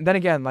then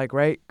again, like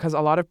right, because a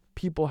lot of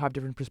people have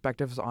different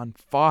perspectives on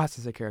Foss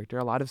as a character.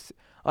 A lot of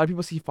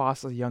people see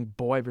Foss as a young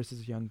boy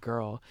versus a young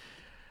girl.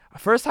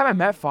 First time I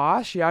met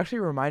Foss, she actually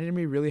reminded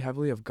me really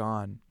heavily of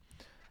Gon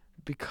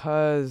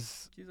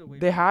because she's a way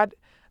they better. had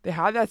they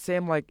had that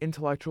same like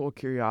intellectual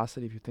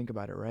curiosity if you think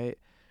about it, right?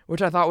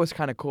 Which I thought was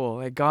kind of cool.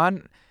 Like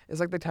Gon is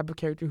like the type of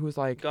character who's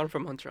like Gone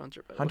from Hunter x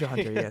Hunter, by the Hunter x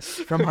way. Hunter, yes,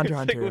 from Hunter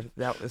x It's like, Hunter.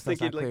 That is that's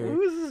thinking not like, clear.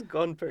 who is this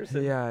gone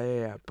person?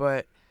 Yeah.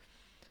 But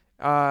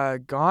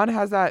Gon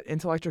has that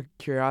intellectual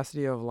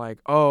curiosity of like,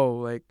 oh,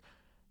 like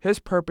his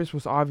purpose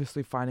was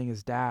obviously finding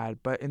his dad,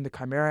 but in the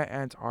Chimera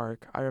Ant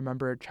arc, I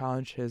remember it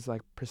challenged his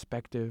like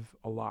perspective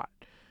a lot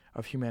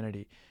of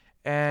humanity,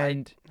 I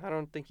and I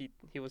don't think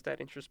he was that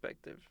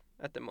introspective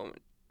at the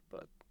moment,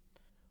 but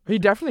he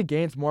definitely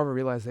gains more of a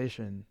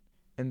realization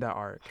in that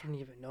arc I don't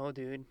even know,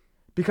 dude.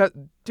 because,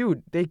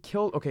 dude, they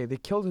killed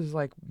his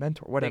like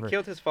mentor, They whatever.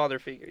 killed his father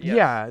figure, yes,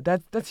 Yeah,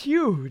 that's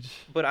huge.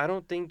 but I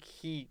don't think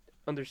he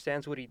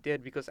understands what he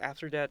did because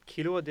after that,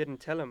 Killua didn't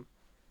tell him.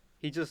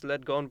 He just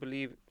let Gon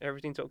believe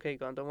everything's okay,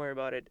 Gon. Don't worry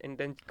about it. And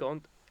then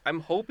Gon, I'm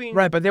hoping.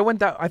 Right, but they went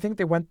that. I think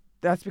they went.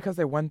 That's because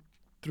they went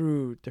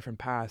through different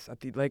paths at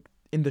the like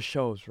in the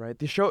shows, right?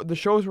 The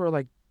shows were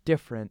like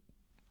different.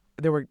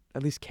 They were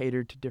at least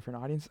catered to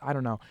different audiences. I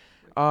don't know.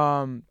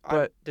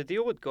 But The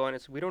deal with Gon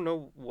is we don't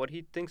know what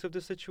he thinks of the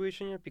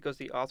situation yet because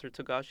the author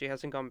Togashi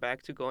hasn't gone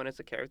back to Gon as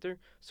a character,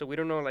 so we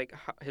don't know like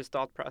his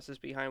thought process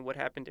behind what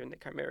happened during the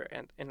Chimera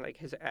and like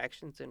his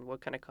actions and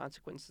what kind of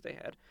consequences they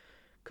had.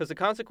 Because the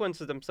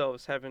consequences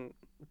themselves haven't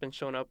been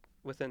shown up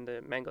within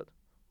the manga.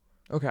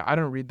 okay, I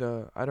don't read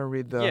the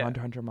Yeah, Hunter x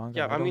Hunter manga.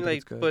 yeah. I I don't mean,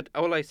 think it's like, good. but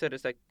all I said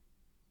is like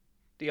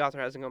the author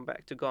hasn't gone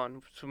back to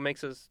Gon, so it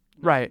makes us.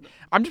 Right.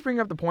 I'm just bringing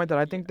up the point that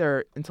I Yeah. think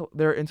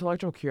their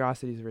intellectual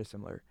curiosity is very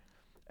similar,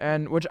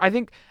 and which I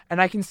think, and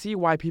I can see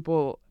why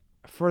people,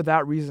 for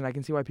that reason, I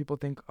can see why people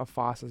think of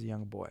Foss as a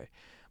young boy.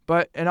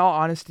 But in all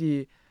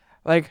honesty,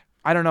 like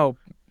I don't know,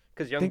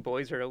 Because young think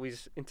boys are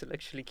always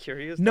intellectually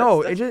curious.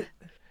 no, That's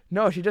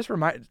no,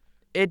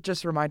 it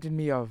just reminded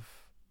me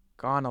of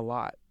Gone a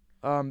lot.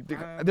 um,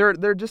 They're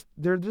just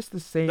the they're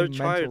same mentally.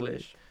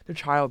 childish. They're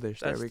childish.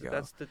 There we go.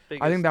 That's the I think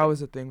biggest that thing. was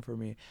the thing for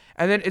me.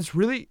 And then it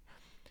really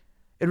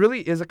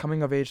is a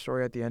coming of age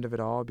story at the end of it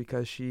all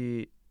because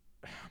oh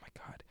my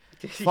god,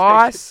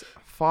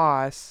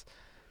 Foss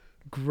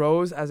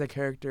grows as a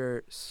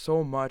character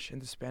so much in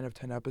the span of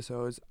 10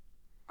 episodes.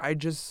 I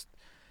just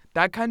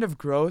that kind of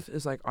growth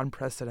is like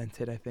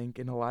unprecedented, I think,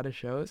 in a lot of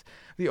shows.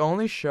 The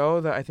only show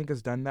that I think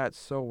has done that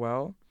so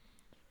well,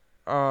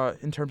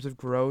 in terms of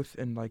growth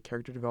and like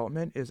character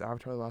development is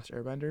Avatar: The Last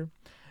Airbender.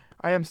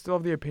 I am still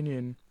of the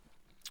opinion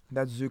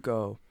that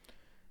Zuko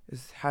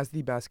has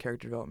the best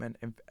character development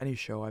in any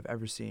show I've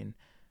ever seen.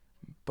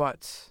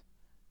 But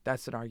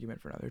that's an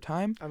argument for another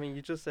time. I mean,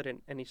 you just said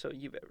in any show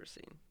you've ever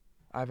seen.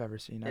 I've ever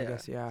seen, I Yeah.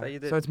 guess, yeah. So you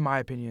So did. it's my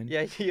opinion.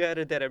 Yeah, you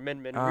added that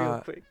amendment real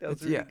Uh, quick. That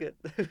was it's really yeah, good.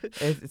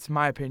 it's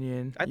my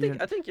opinion. I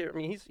think you're. I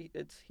mean,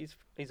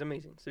 he's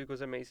amazing.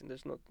 Zuko's amazing.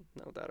 There's no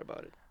doubt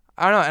about it.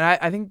 I don't know, and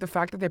I think the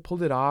fact that they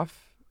pulled it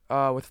off,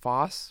 with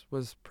Foss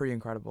was pretty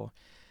incredible,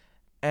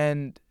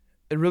 and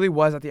it really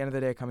was at the end of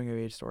the day a coming of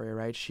age story,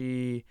 right?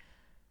 She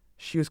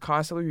was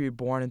constantly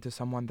reborn into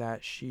someone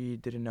that she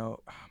didn't know.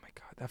 Oh my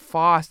god, that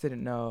Foss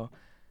didn't know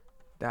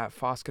that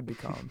Foss could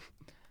become,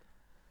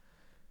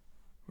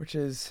 which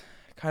is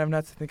kind of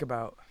nuts to think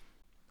about.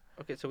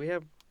 Okay, so we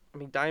have. I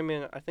mean,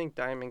 Diamond. I think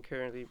Diamond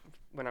currently,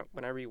 when I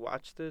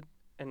rewatched it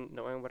and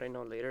knowing what I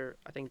know later,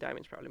 I think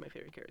Diamond's probably my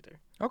favorite character.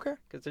 Okay.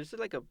 Because there's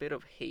like a bit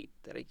of hate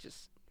that I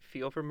just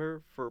feel from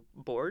her for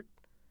Board,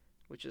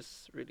 which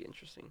is really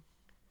interesting.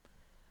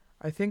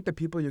 I think the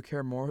people you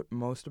care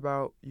most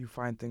about, you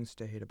find things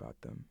to hate about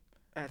them.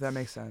 If that That's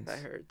makes sense. that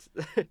hurts.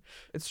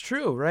 It's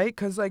true, right?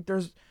 Because like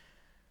there's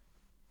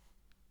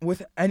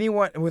with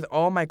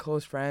all my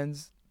close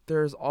friends,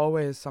 there's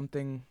always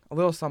a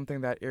little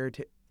something that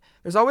irritate.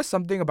 There's always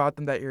something about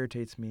them that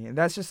irritates me, and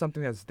that's just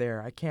something that's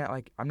there. I can't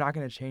like I'm not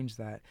gonna change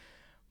that.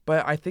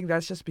 But I think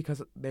that's just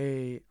because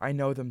I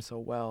know them so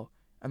well,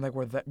 and like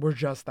we're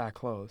just that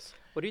close.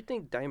 What do you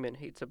think Diamond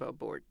hates about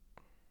Board?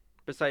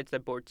 Besides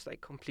that Board's like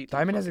completely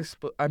Diamond has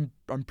flawless.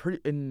 I'm pretty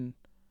in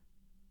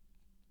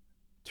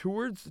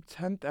towards the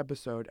 10th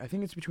episode. I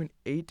think it's between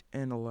 8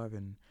 and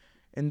 11.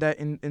 In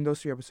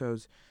those 3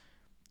 episodes,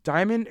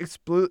 Diamond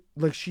explode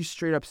like she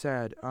straight up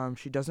said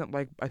she doesn't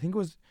like, I think it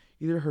was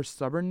either her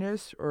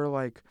stubbornness or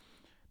like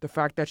the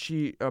fact that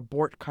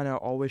Bort kind of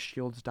always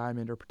shields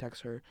Diamond or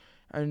protects her,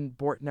 and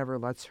Bort never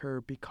lets her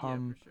Yeah,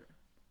 become for sure.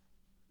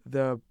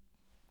 the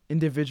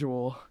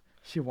individual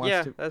she wants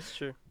Yeah, to, that's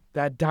true.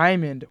 that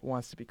Diamond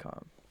wants to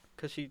become.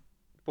 Cause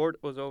Bort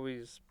was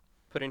always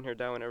putting her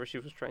down whenever she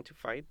was trying to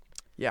fight.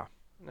 Yeah.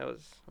 That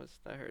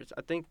hurts.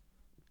 I think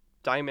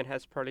Diamond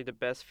has probably the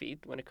best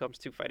feat when it comes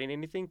to fighting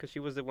anything, cause she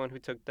was the one who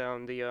took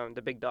down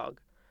the big dog,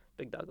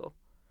 big doggo,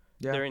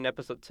 Yeah. during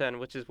episode 10,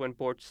 which is when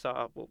Bort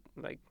saw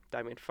like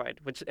Diamond fight,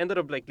 which ended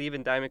up like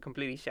leaving Diamond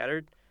completely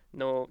shattered.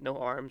 No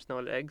arms,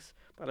 no legs.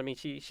 But I mean,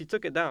 she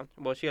took it down.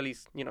 Well, she at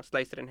least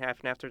sliced it in half,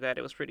 and after that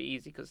it was pretty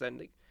easy because then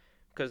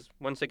because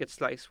once it gets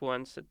sliced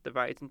once, it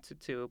divides into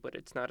two, but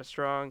it's not as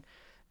strong.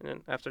 And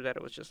then after that,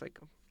 it was just like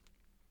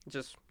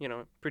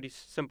pretty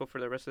simple for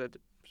the rest of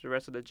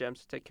the gems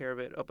to take care of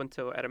it up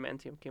until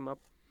adamantium came up.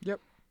 Yep.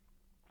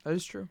 That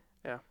is true.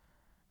 Yeah.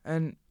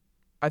 And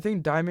I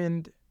think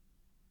Diamond's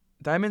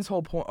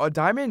whole point.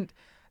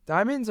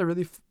 Diamond's a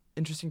really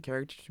interesting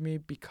character to me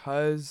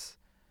because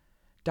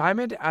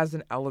Diamond as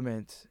an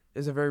element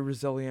is a very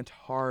resilient,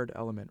 hard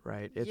element,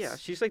 right? Yeah,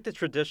 she's like the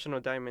traditional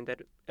Diamond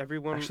that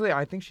everyone. Actually,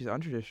 I think she's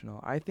untraditional.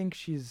 I think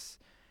she's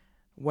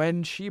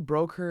when she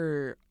broke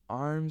her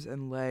arms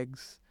and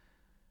legs,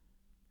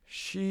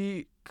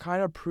 she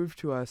kind of proved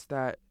to us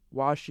that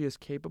while she is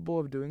capable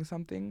of doing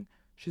something,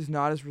 she's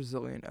not as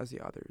resilient as the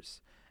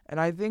others. And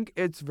I think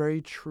it's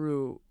very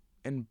true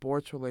in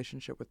Bort's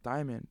relationship with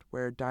Diamond,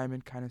 where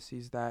Diamond kind of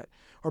sees that,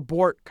 or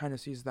Bort kind of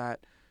sees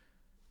that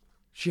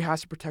she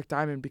has to protect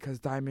Diamond because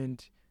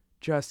Diamond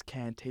just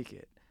can't take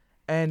it.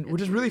 And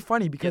which is really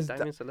funny because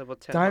Diamond's a level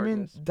 10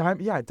 hardness.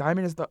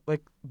 Diamond is the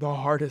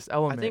hardest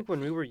element. I think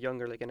when we were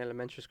younger, like in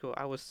elementary school,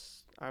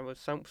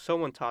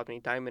 someone taught me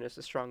Diamond is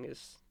the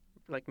strongest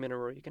like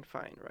mineral you can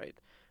find, right?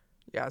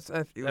 Yeah, it's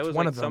That was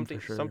one like of them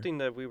for sure. something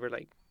that we were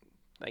like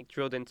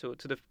drilled into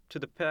to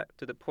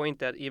the point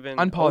that even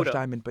Unpolished Oda,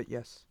 diamond, but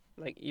yes.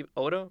 like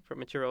Oda from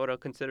Material Oda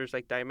considers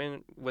like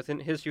diamond within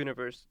his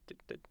universe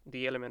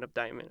the element of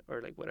diamond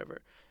or like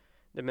whatever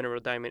the mineral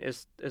diamond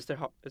is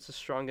the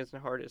strongest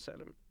and hardest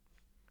element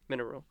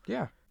mineral.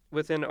 Yeah.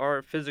 Within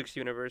our physics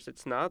universe,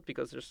 it's not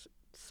because there's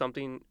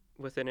something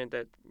within it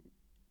that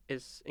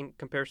is in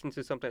comparison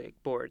to something like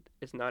board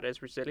is not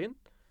as resilient.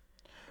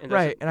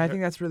 Right, and I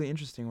think that's really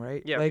interesting,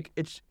 right? Yeah. Like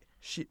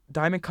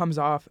Diamond comes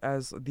off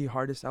as the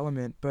hardest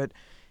element, but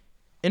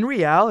in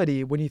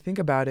reality, when you think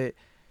about it,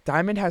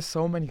 Diamond has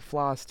so many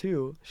flaws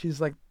too.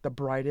 She's like the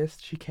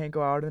brightest. She can't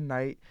go out at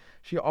night.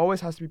 She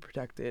always has to be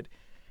protected.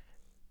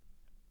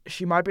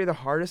 She might be the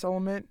hardest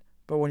element,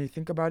 but when you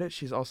think about it,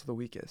 she's also the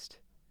weakest.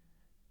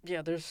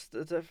 Yeah, there's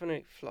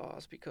definite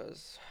flaws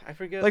because I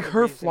forget. Like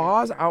her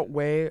flaws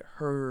outweigh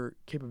her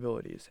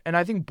capabilities, and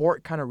I think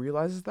Bort kind of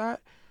realizes that,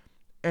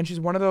 and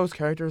she's one of those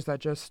characters that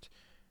just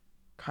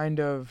kind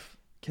of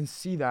can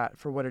see that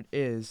for what it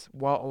is,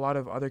 while a lot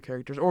of other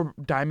characters or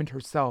Diamond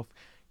herself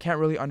can't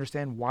really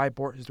understand why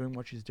Bort is doing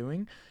what she's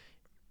doing,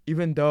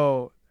 even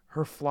though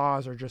her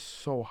flaws are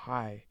just so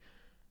high.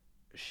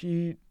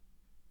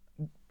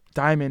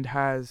 Diamond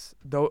has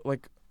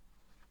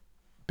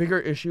bigger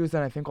issues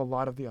than I think a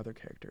lot of the other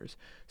characters.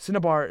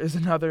 Cinnabar is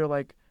another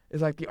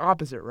is like the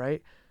opposite,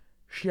 right?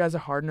 She has a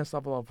hardness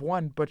level of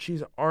 1, but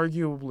she's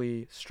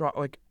arguably strong,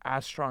 like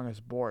as strong as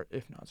Bort,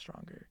 if not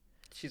stronger.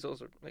 She's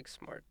also like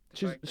smart.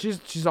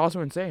 She's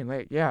also insane.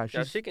 Like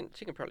she can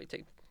probably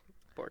take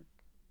Bort.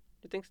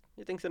 You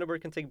think Cinnabar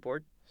can take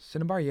Bort?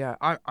 Cinnabar, yeah.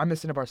 I'm a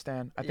Cinnabar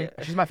stan. I think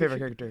she's my favorite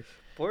character.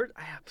 Bort,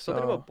 I have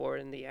something about Bort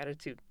and the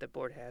attitude that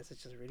Bort has.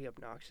 It's just really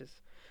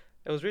obnoxious.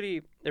 It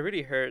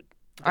really hurt.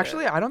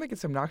 Actually, I don't think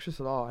it's obnoxious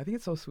at all. I think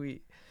it's so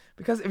sweet.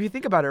 Because if you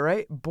think about it,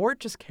 right, Bort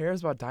just cares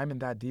about Diamond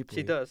that deeply.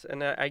 She does,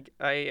 and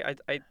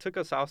I took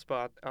a soft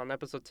spot on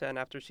episode 10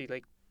 after she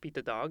beat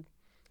the dog,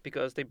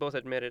 because they both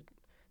admitted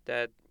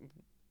that.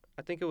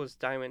 I think it was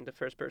Diamond, the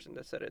first person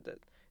that said it, that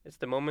it's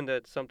the moment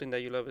that something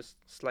that you love is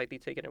slightly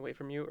taken away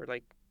from you or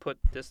like put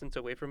distance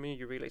away from you,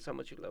 you realize how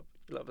much you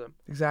love them.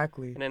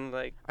 Exactly. And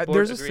then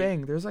there's a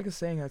saying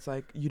that's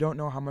like you don't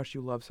know how much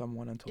you love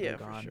someone until they're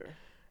gone. Yeah, for sure.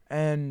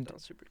 And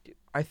that's super cute.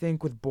 I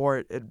think with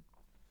Bort,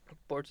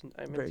 Bort's and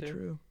Diamond very too.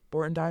 true.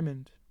 Bort and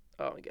Diamond.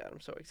 Oh my god, I'm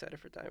so excited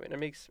for Diamond. I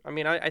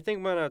think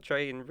I'm gonna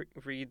try and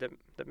read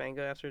the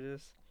manga after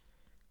this.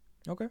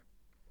 Okay.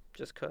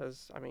 Just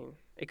cause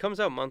it comes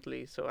out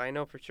monthly, so I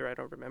know for sure I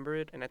don't remember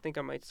it, and I think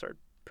I might start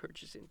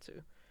purchasing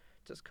too,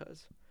 just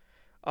cause.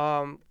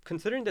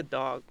 Considering the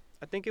dog,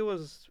 I think it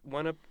was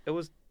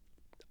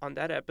on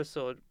that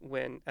episode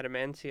when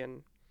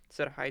Adamantium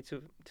said hi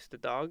to the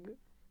dog,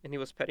 and he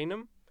was petting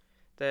him,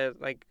 that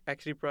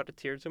actually brought a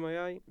tear to my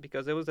eye,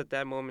 because it was at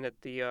that moment that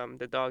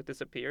the dog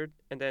disappeared,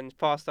 and then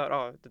Faust thought,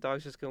 oh, the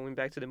dog's just going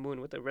back to the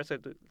moon with the rest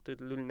of the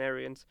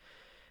Lunarians.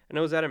 And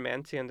it was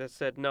Adamantium that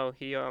said no.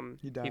 He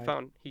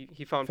found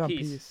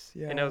peace.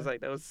 Yeah. And I was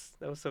like, that was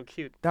so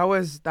cute.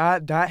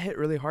 That hit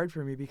really hard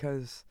for me,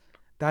 because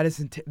that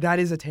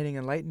is attaining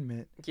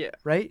enlightenment. Yeah.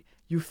 Right.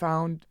 You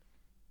found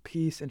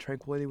peace and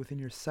tranquility within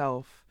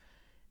yourself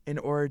in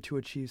order to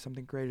achieve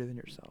something greater than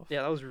yourself.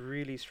 Yeah, that was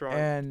really strong.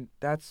 And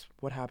that's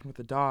what happened with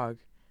the dog,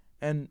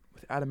 and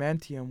with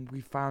Adamantium,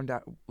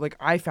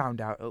 I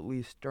found out at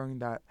least during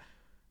that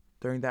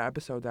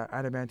episode that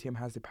Adamantium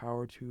has the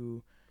power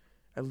to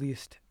at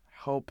least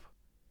help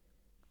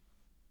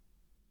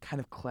kind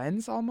of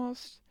cleanse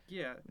almost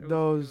Yeah, it was good.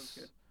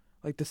 those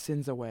like the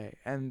sins away,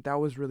 and that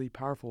was really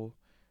powerful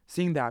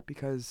seeing that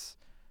because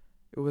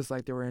it was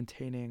like they were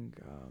attaining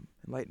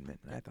enlightenment,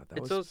 and I thought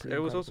that was It pretty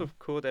was also incredible.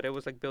 cool that it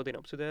was like building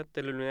up to that.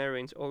 The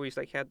Lunarians always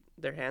like had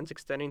their hands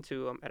extending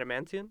to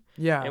adamantium,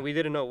 Yeah, and we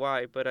didn't know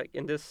why. But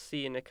in this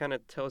scene, it kind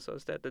of tells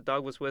us that the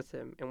dog was with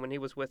him, and when he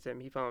was with him,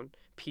 he found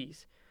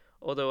peace.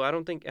 Although I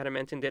don't think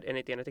adamantium did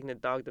anything. I think the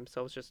dog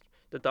themselves just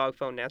the dog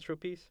found natural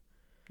peace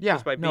yeah,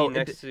 just by no, being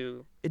next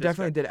to it this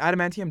guy. definitely did.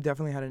 Adamantium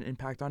definitely had an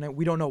impact on it.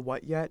 We don't know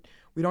what yet.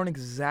 We don't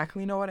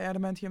exactly know what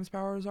adamantium's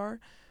powers are,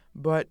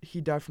 but he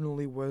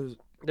definitely was.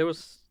 There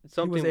was He was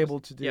something was able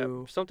to yeah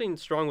do. something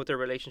strong with their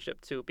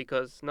relationship too,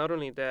 because not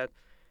only that,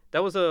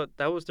 that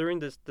was during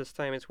this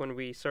time is when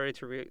we started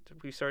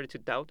to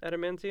doubt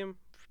adamantium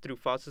through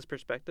Foss's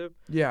perspective,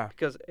 Yeah,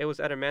 because it was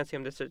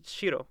adamantium that said,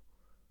 Shiro,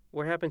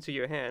 what happened to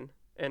your hand?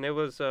 And it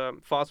was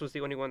Foss was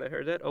the only one that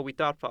heard that. Oh, we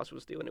thought Foss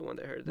was the only one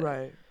that heard that,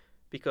 right.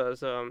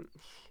 because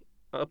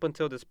up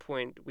until this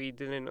point we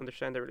didn't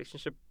understand the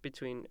relationship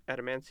between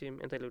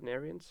adamantium and the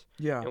Lunarians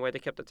Yeah, and why they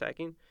kept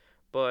attacking,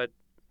 but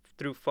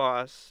through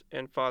Foss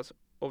and Foss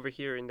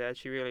overhearing that,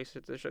 she realized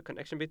that there's a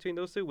connection between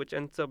those two, which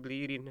ends up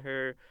leading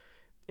her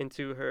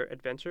into her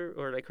adventure,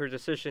 or like her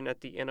decision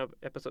at the end of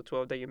episode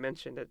 12 that you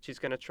mentioned, that she's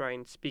gonna try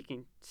and speak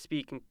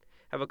and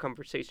have a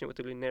conversation with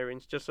the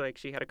Lunarians, just like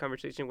she had a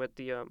conversation with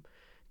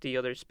the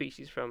other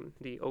species from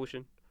the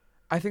ocean.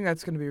 I think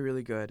that's gonna be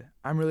really good.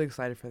 I'm really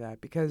excited for that Yeah,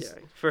 because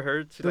for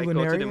her to the like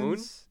go to the moon.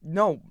 Lunarians.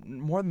 No,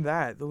 more than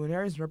that, the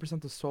Lunarians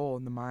represent the soul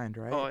and the mind,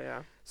 right? Oh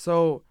yeah,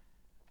 So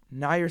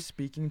now you're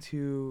speaking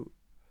to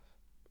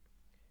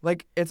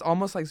like it's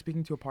almost like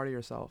speaking to a part of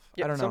yourself.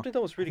 yeah. I don't know. Something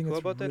that was I really think cool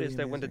it's about that really is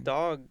that when the amazing.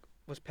 dog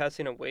was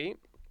passing away,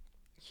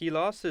 he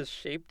lost his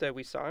shape that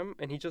we saw him,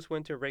 and he just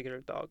went to a regular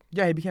dog.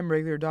 Yeah, he became a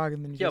regular dog,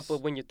 and then he Yeah, but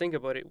just when you think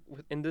about it,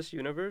 in this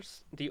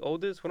universe,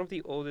 one of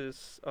the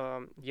oldest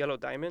yellow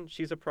diamond,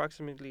 she's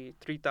approximately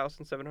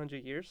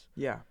 3,700 years.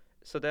 yeah,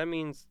 So that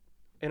means,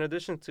 in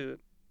addition to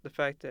the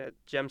fact that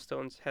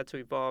gemstones had to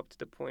evolve to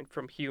the point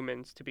from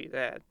humans to be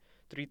that,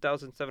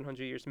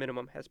 3,700 years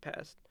minimum has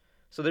passed.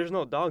 So there's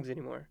no dogs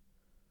anymore.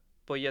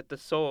 But yet the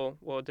soul,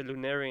 well, the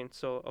Lunarian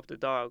soul of the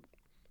dog,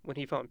 when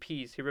he found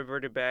peace, he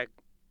reverted back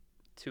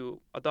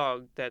to a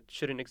dog that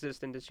shouldn't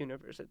exist in this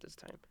universe at this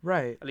time.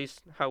 right, At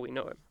least how we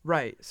know it.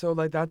 right. So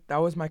like that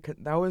was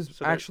that was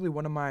So that actually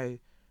one of my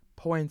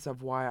points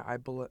of why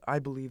I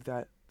believe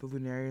that the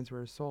Lunarians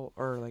were a soul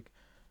or like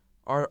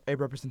are a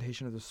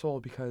representation of the soul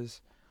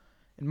because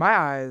in my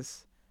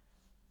eyes,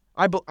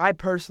 I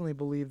personally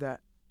believe that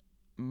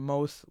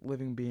most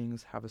living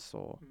beings have a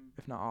soul,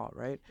 if not all,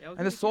 right? Yeah, I was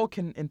And the gonna soul say.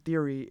 can, in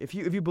theory, if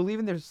you believe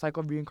in the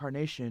cycle of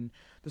reincarnation,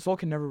 the soul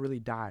can never really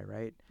die,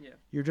 right? Yeah.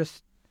 You're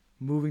just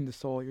moving the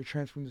soul, you're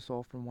transferring the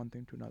soul from one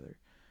thing to another,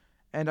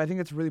 and I think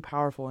it's really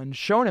powerful and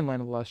shown in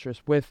Land of the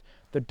Lustrous with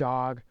the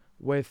dog,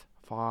 with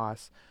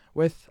Foss,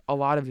 with a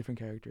lot of different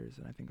characters,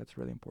 and I think that's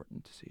really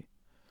important to see.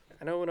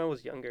 I know when I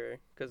was younger,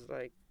 because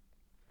like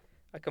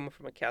I come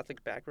from a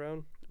Catholic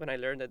background. When I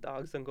learned that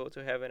dogs don't go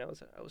to heaven, I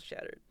was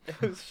shattered.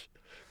 I was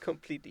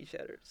completely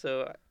shattered.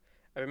 So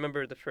I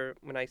remember the first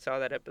when I saw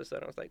that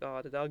episode, I was like,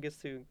 oh, the dog gets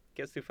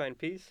to find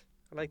peace.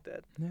 I like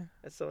that. Yeah,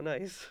 That's so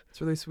nice.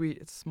 it's really sweet.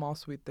 It's a small,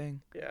 sweet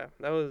thing. Yeah,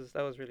 that was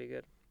really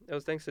good. It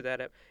was thanks to that.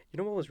 You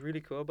know what was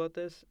really cool about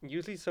this?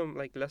 Usually, some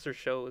like lesser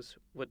shows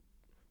would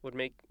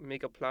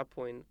make a plot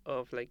point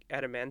of like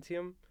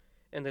adamantium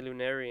and the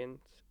Lunarians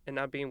and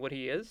not being what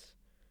he is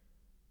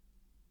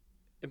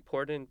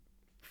important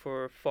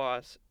for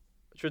Foss.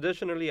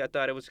 Traditionally, I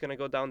thought it was gonna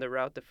go down the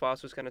route that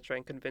Foss was gonna try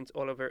and convince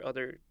all of her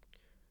other,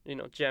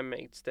 gem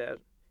mates that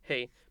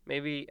hey,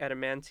 maybe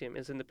adamantium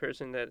isn't the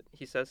person that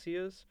he says he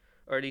is,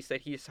 or at least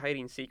that he's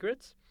hiding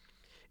secrets.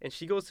 And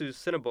she goes to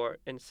Cinnabar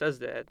and says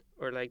that,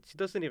 or like she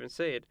doesn't even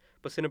say it,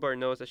 but Cinnabar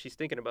knows that she's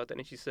thinking about that,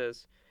 and she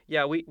says,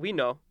 "Yeah, we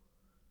know."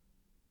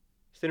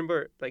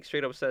 Cinnabar like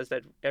straight up says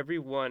that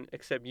everyone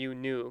except you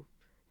knew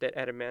that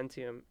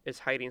adamantium is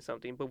hiding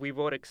something, but we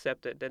both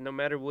accepted that no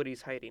matter what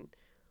he's hiding,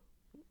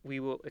 we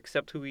will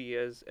accept who he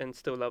is and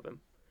still love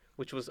him,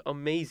 which was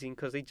amazing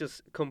because they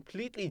just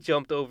completely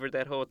jumped over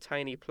that whole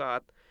tiny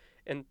plot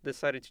and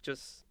decided to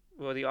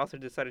the author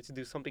decided to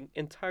do something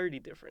entirely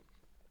different.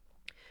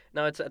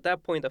 Now it's at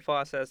that point that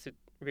Foss has to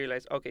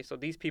realize, okay, so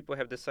these people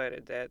have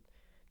decided that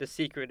the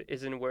secret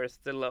isn't worth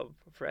the love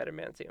for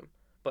adamantium.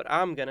 But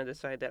I'm gonna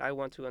decide that I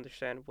want to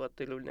understand what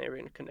the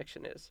Lunarian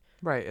connection is.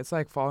 Right. It's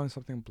like following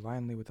something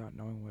blindly without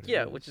knowing what it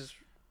Yeah, is. which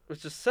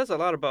just says a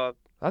lot about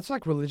That's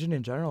like religion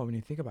in general when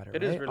you think about it,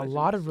 it is right? A religion.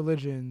 lot of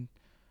religion,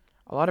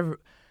 a lot of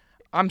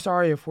I'm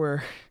sorry if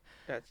we're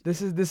That's,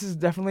 this is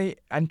definitely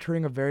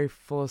entering a very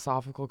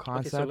philosophical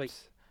okay, so like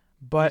concept,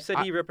 you but said,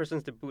 he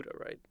represents the Buddha,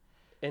 right?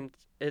 And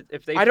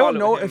if they I don't follow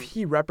know if him,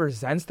 he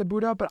represents the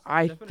Buddha, but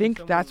I definitely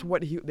think that's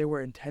someone. what they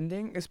were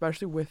intending,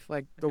 especially with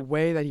like the Okay.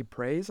 way that he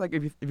prays. Like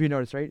if you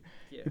notice, right?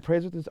 Yeah. He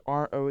prays with his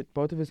arm, with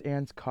both of his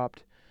hands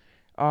cupped.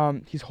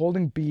 He's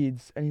holding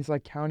beads and he's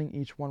like counting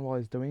each one while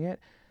he's doing it.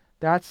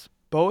 That's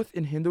both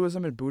in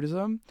Hinduism and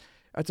Buddhism,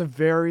 that's a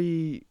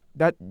very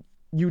that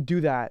you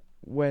do that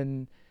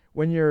when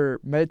you're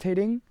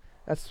meditating.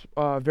 That's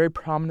a very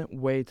prominent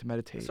way to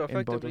meditate So in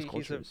both those effectively,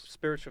 he's a cultures.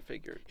 spiritual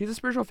figure. He's a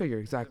spiritual figure,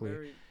 He's a exactly.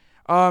 very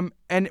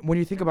And when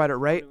you think about it,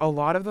 right, a Motivated.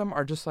 lot of them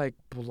are just like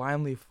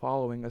blindly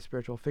following a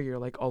spiritual figure,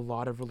 like a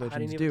lot of I didn't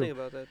religions even do. think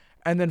about that.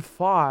 And then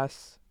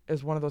Foss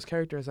is one of those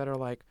characters that are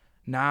like,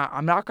 nah,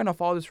 I'm not gonna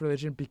follow this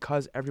religion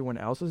because everyone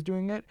else is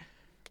doing it.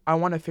 I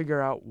want to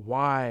figure out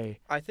why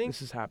I think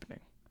this is happening.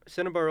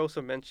 Cinnabar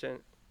also mentioned.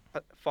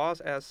 Foz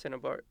asked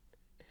Cinnabar,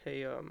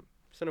 "Hey,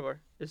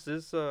 Cinnabar, is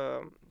this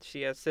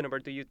She asked Cinnabar,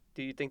 "Do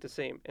you think the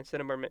same?" And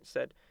Cinnabar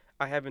said,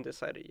 "I haven't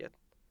decided yet."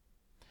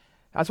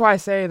 That's why I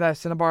say that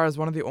Cinnabar is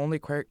one of the only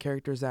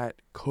characters that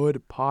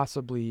could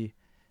possibly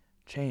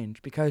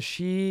change because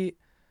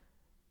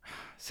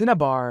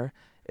Cinnabar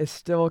is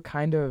still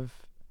kind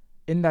of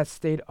in that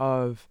state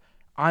of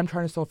I'm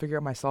trying to still figure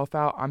it myself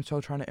out. I'm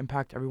still trying to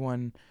impact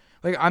everyone.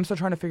 Like I'm still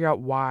trying to figure out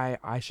why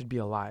I should be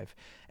alive.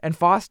 And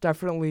Foss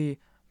definitely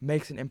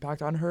makes an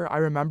impact on her. I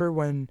remember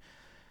when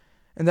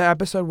in the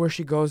episode where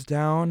she goes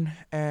down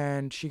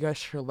and she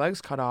gets her legs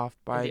cut off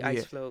And by the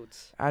ice the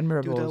floats. Dude, that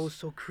was Admirables.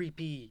 so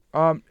creepy.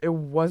 It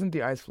wasn't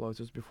the ice floats.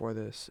 It was before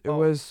this. It Oh,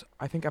 was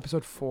I think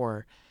episode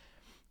 4.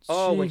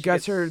 oh, She when she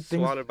gets gets her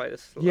things. swallowed by the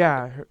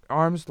Yeah, her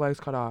arms, legs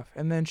cut off,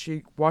 and then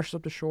she washes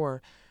up the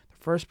shore. The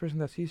first person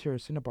that sees her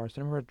is Cinnabar.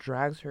 Cinnabar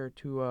drags her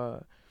to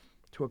a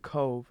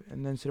cove,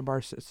 and then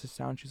Cinnabar sits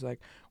down. She's like,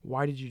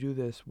 "Why did you do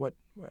this? What?"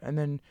 And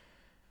then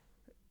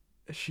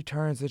she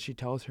turns and she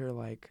tells her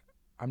like,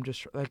 "I'm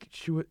just like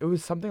It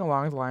was something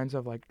along the lines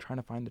of like trying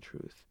to find the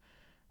truth,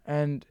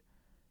 and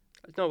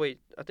No, wait.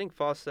 I think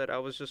Foss said, "I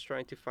was just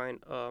trying to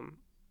find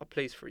a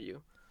place for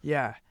you."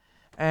 yeah,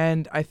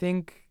 and I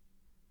think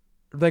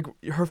like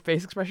her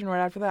face expression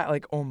right after that,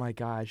 like, oh my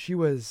god, she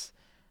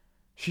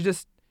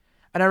just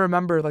and I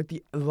remember like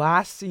the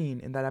last scene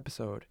in that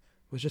episode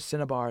was just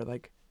Cinnabar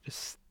like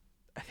just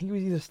I think he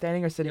was either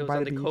standing or It sitting was by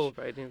on the the beach. cove,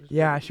 right? It was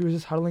Yeah, really. she was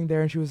just huddling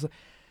there, and she was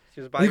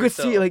She was by you could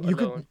see herself, like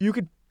alone.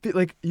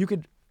 you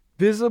could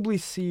visibly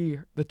see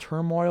the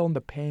turmoil and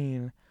the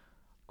pain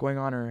going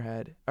on in her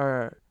head,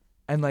 or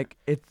and like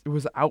it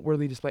was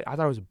outwardly displayed. I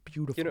thought it was You know, it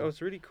beautiful.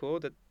 was really cool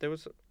that there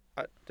was.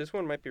 This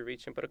one might be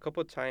reaching, but a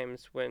couple of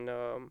times when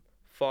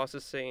Foss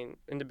is saying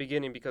in the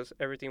beginning, because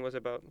everything was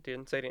about the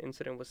inciting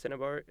incident with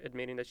Cinnabar,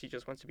 admitting that she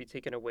just wants to be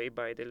taken away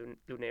by the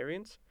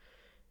Lunarians.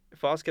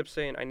 Foss kept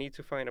saying, "I need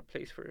to find a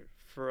place for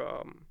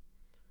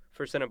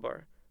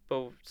Cinnabar,"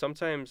 but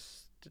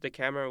sometimes the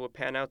camera will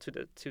pan out to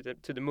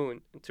the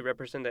moon to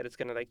represent that it's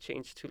gonna like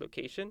change to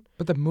location.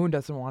 But the moon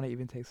doesn't want to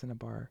even take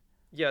Cinnabar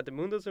Yeah, the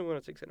moon doesn't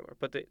want to take Cinnabar,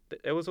 but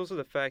it was also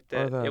the fact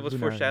or that the it was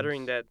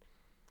foreshadowing Lunarians.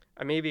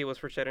 that maybe it was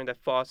foreshadowing that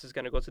Foss is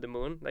gonna go to the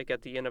moon. Like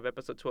at the end of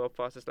episode 12,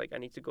 Foss is like, "I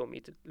need to go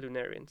meet the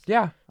Lunarians."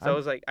 Yeah, So I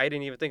was like, I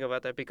didn't even think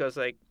about that because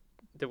like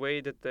the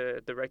way that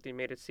the directing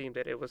made it seem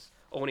that it was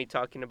only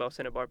talking about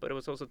Cinnabar, but it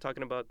was also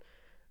talking about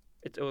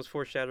it was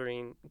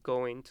foreshadowing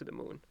going to the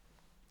moon,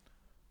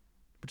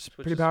 which is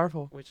which pretty is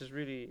powerful. which is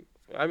really,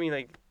 I mean,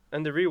 like,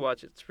 and the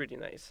rewatch, it's pretty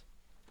nice.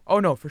 Oh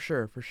no, for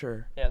sure, for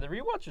sure. Yeah, the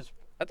rewatch is.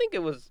 I think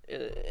it was.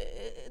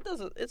 It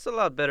does. It's a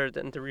lot better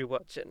than the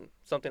rewatch in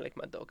something like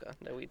Madoka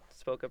that we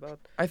spoke about.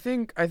 I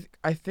think I th-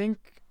 I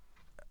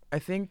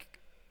think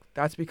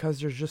that's because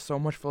there's just so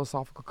much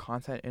philosophical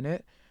content in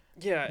it.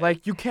 Yeah,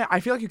 Like you can't I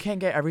feel like you can't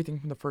get everything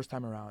from the first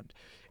time around.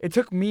 It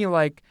took me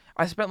like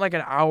I spent like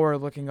an hour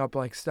looking up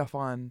like stuff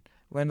on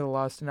Land of the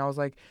Lost, and I was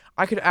like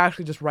I could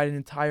actually just write an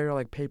entire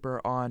like paper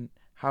on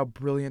how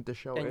brilliant the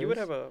show and you would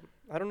is. have a.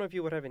 I don't know if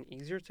you would have an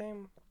easier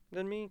time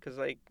than me, because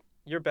like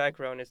your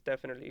background is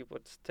definitely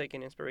what's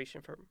taking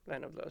inspiration from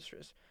Land of the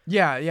Lustrous.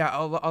 Yeah, yeah,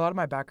 a lot of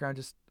my background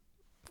just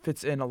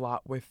fits in a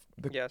lot with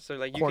the Yeah, so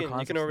like core you can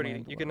concepts of already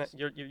Land of you the can Lost.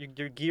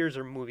 your gears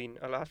are moving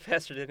a lot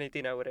faster than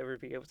anything I would ever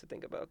be able to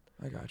think about.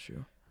 I got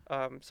you.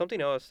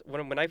 Something else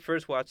when I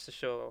first watched the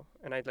show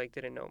and I like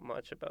didn't know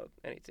much about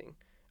anything,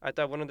 I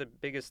thought one of the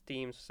biggest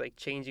themes was like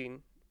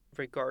changing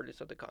regardless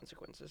of the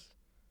consequences.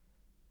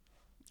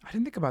 I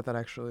didn't think about that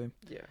actually.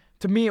 Yeah,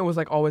 To me, it was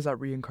like always that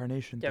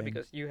reincarnation yeah, thing.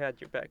 because you had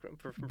your background.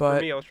 For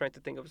But me, I was trying to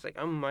think of it's like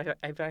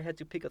if I had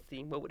to pick a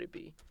theme, what would it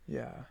be?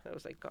 yeah, That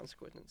was like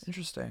consequences.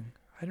 interesting.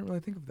 I didn't really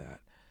think of that.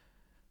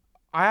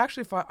 I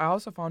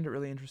also found it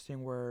really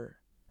interesting where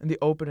in the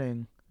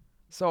opening.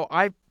 So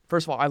I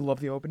first of all I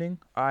love the opening.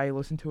 I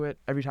listen to it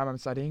every time I'm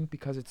studying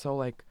because it's so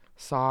like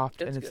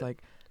soft and That's it's good.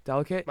 like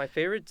delicate. My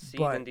favorite scene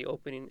in But the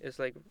opening is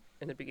like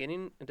in the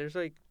beginning. There's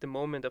like the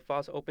moment that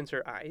Foss opens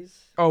her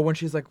eyes. oh, when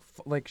she's like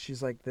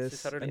she's like She's this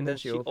suddenly, and and then then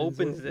she she opens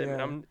opens it. them, and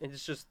Yeah. and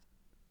it's just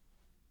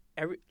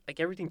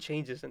everything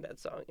changes in that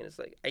song, and it's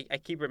like I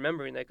keep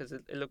remembering that because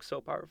it looks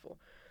so powerful.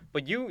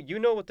 But you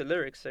know what the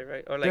lyrics say,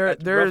 right? Or like a rough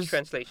There's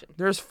translation.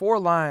 there's 4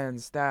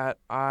 lines that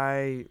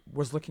I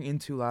was looking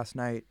into last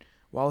night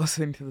while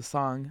listening to the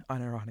song.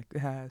 Unironic.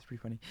 Yeah, it's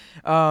pretty funny.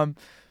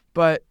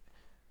 But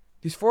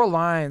these 4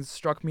 lines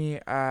struck me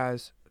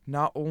as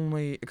not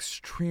only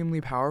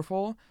extremely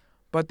powerful,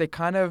 but they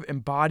kind of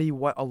embody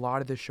what a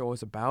lot of this show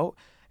is about.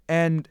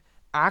 And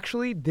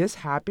actually, this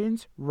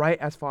happens right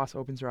as Foss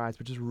opens her eyes,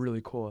 which is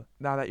really cool.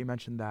 Now that you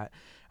mentioned that,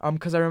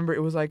 because I remember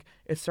it was like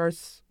it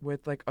starts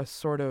with like a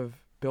sort of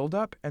build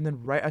up, and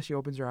then right as she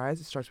opens her eyes,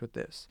 it starts with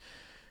this.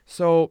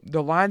 So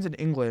the lines in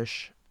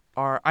English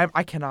are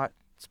I cannot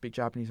speak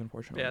Japanese Yeah,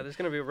 unfortunately. there's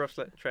gonna be a rough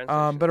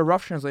translation. But a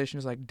rough translation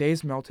is like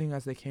days melting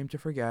as they came to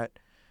forget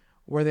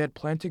where they had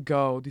planned to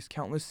go. These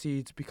countless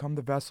seeds become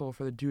the vessel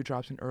for the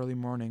dewdrops in early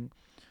morning,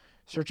 What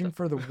searching the?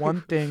 for the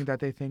one thing that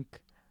they think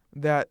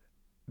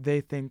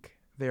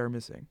they are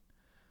missing.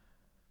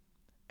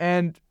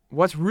 And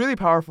what's really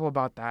powerful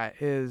about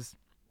that is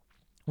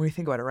when you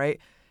think about it, right?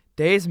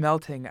 Days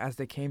melting as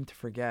they came to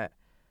forget.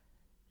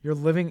 You're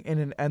living in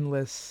an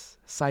endless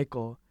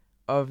cycle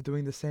of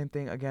doing the same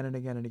thing again and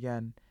again and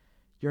again.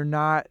 They're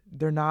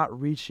not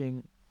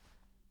reaching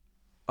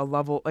a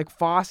level like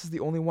Foss is the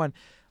only one.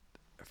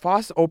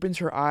 Foss opens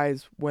her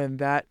eyes when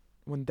that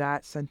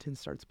sentence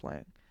starts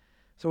playing.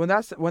 So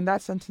when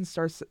that sentence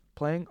starts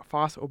playing,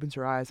 Foss opens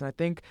her eyes, and I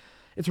think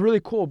it's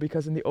really cool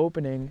because in the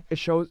opening it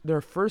shows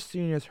their first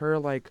scene is her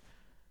like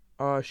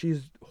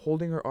she's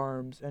holding her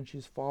arms and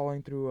she's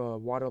falling through a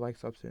water-like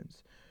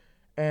substance,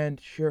 and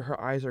her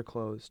eyes are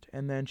closed,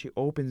 and then she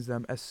opens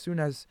them as soon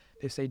as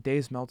they say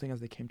days melting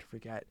as they came to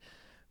forget,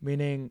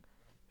 meaning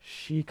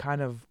she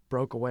kind of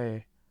broke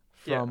away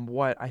Yeah, from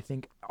what I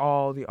think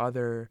all the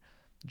other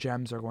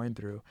gems are going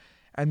through.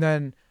 And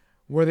then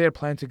where they had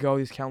planned to go,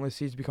 these countless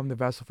seeds become the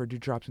vessel for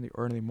dewdrops in the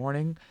early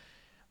morning.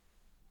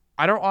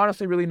 I don't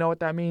honestly really know what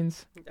that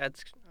means.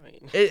 that's. I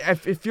mean,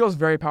 It feels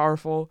very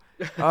powerful.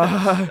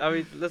 Uh, I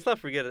mean, let's not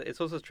forget it. It's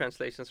also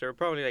translation, so we're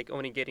probably like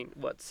only getting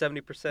what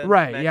 70%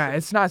 right, yeah, maximum.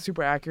 it's not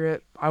super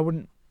accurate. I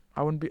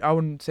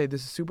wouldn't say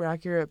this is super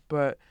accurate,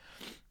 but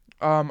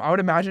I would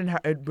imagine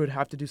it would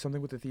have to do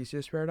something with the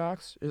Theseus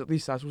paradox. At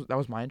least that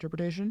was my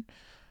interpretation.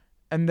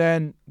 And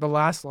then the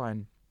last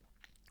line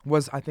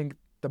was, I think,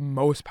 the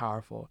most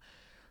powerful.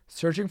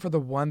 Searching for the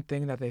one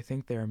thing that they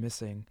think they are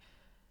missing.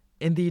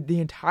 And the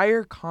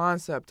entire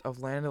concept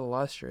of Land of the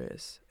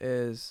Lustrous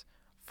is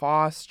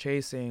Foss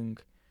chasing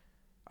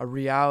a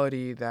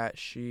reality that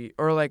She's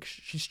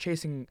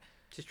tracing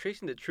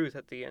the truth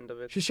at the end of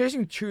it she's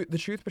chasing the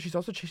truth, but she's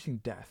also chasing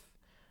death.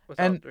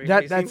 without And that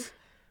realizing. that's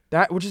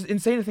that which is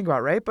insane to think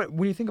about, right? But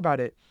when you think about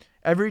it,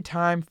 every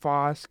time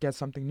Foss gets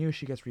something new,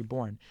 she gets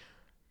reborn.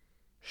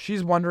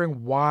 She's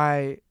wondering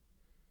why.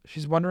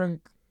 She's wondering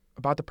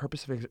about the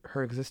purpose of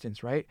her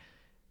existence, right?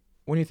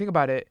 When you think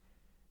about it,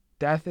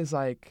 death is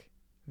like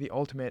the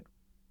ultimate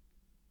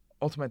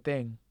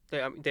thing.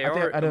 I mean, they At are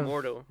the out of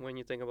immortal when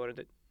you think about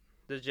it.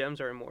 The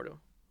gems are immortal.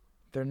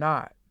 they're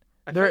not.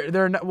 I thought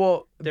They're not.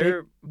 Well,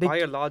 they're they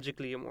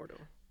biologically immortal.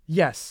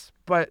 yes,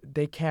 but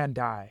they can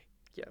die.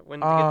 Yeah, when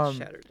they get Um,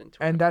 shattered and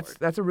torn and apart.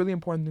 that's a really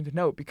important thing to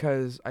note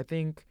because I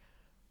think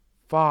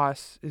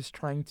Voss is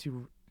trying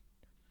to.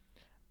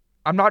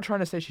 I'm not trying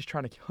to say she's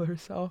trying to kill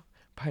herself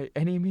by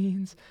any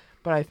means,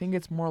 but I think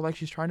it's more like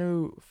she's trying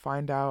to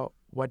find out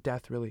what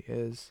death really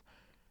is,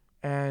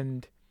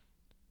 and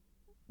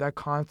that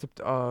concept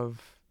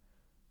of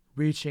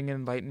reaching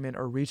enlightenment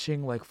or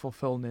reaching like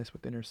fulfilledness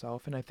within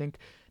herself. And I think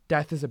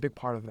death is a big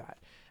part of that.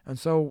 And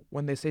so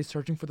when they say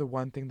searching for the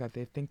one thing that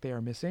they think they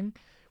are missing,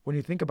 when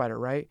you think about it,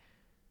 right,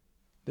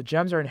 the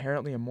gems are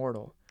inherently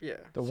immortal. Yeah,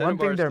 The one Cinnabar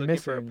thing is they're looking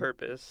for a missing,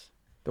 purpose.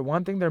 the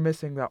one thing they're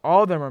missing that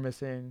all of them are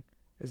missing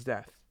is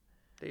death.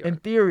 They In are.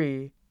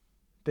 theory,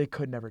 they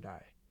could never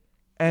die.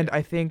 And Yeah.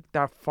 I think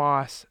that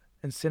Foss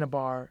and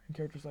Cinnabar and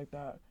characters like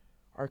that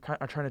are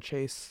trying to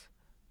chase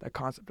that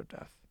concept of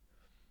death.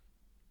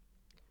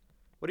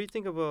 What do you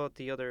think about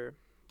the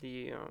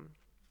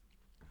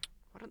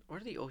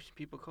what are the ocean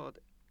people called?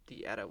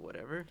 The Ada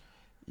whatever.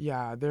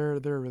 Yeah, they're a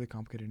really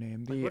complicated name.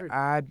 Like The what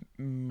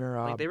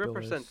are like they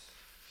represent Admirabilis.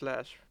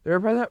 Flash.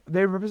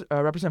 They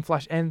represent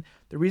flesh, and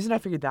the reason I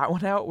figured that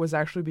one out was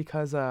actually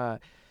because I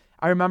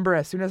remember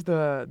as soon as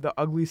the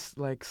ugly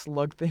like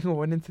slug thing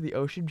went into the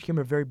ocean, became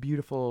a very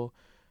beautiful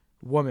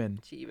woman.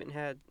 She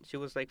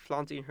was like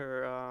flaunting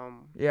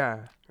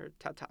Yeah. her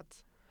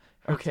tatats.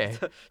 Her Okay.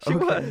 tata. She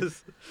Okay.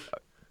 was.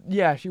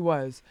 Yeah, she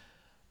was,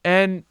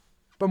 and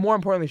but more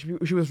importantly,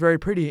 she was very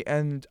pretty,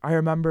 and I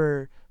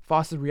remember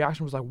Foss's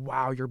reaction was like,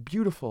 "Wow, you're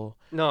beautiful."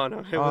 No, no,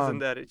 it wasn't Um,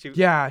 that.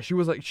 yeah, she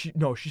was like, she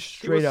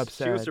straight up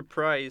She was said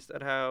surprised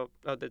at how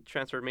the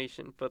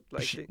transformation, but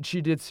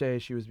she did say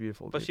she was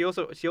beautiful, but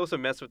dude. she also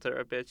messed with her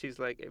a bit. She's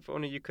like, if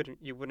only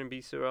you wouldn't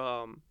be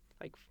so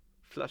like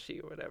flushy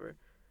or whatever.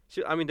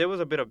 I mean, there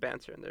was a bit of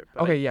banter in there,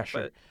 Okay, yeah,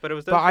 sure, but it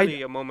was but I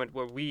definitely a moment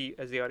where we,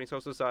 as the audience,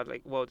 also saw it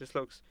like, whoa, this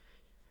looks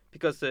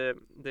because the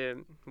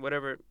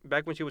whatever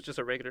back when she was just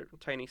a regular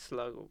tiny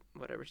slug or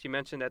whatever, she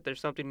mentioned that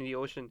there's something in the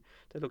ocean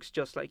that looks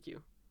just like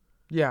you,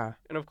 yeah,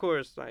 and of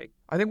course, like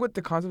I think with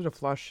the concept of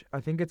flush, I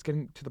think it's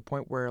getting to the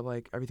point where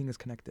like everything is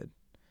connected.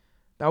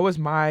 That was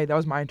my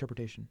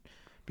interpretation,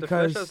 the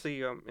flesh has because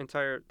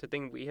the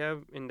thing we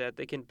have in that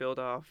they can build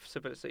off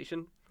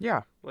civilization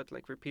yeah, with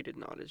like repeated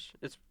knowledge.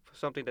 It's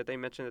something that they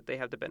mentioned that they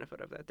have the benefit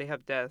of that. They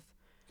have death.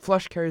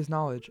 flush carries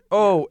knowledge. Yeah.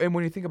 Oh, and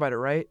when you think about it,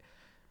 right,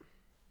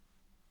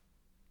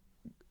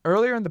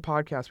 earlier in the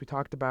podcast we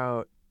talked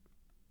about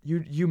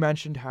you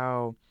mentioned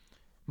how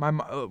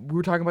we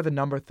were talking about the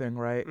number thing,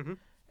 right? Hmm.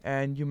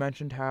 And you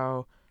mentioned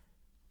how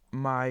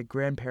my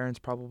grandparents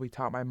probably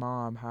taught my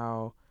mom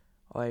how,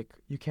 like,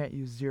 you can't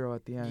use zero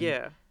at the end.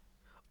 Yeah.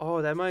 Oh,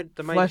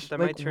 Flesh, that like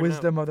might turn out.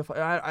 wisdom of the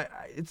flesh.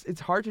 It's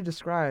hard to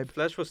describe.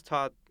 Flesh was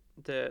taught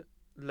the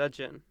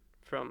legend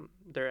from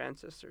their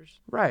ancestors,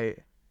 Right.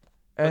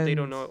 but they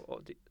don't And know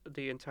all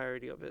the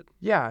entirety of it.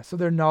 yeah, so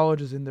their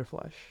knowledge is in their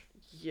flesh.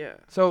 Yeah.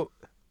 So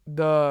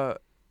the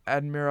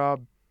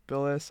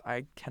admirabilis,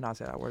 I cannot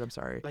say that word. I'm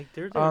sorry. Like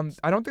they're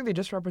I don't think they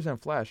just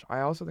represent flesh. I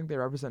also think they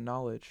represent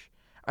knowledge.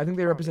 I think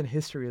they probably. represent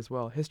history as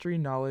well. History,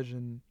 knowledge,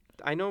 and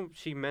I know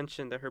she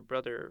mentioned that her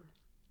brother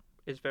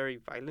is very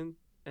violent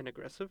and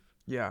aggressive.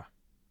 yeah,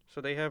 So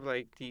they have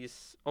like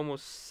these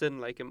almost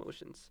sin-like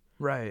emotions,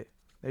 right.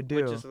 They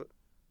which do.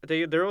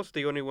 is they're also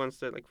the only ones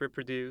that like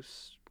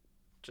reproduce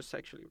just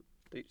sexually.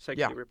 They Yeah,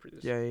 sexually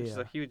reproduce, yeah, yeah, which is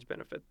a yeah. huge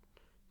benefit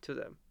to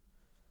them.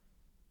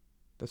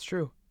 That's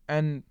true.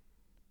 And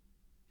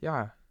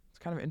yeah, it's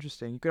kind of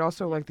interesting. You could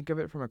also Yeah. like think of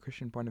it from a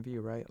Christian point of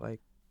view, right? Like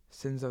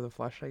sins of the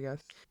flesh, I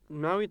guess.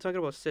 Now we're talking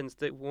about sins.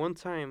 The one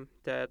time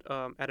that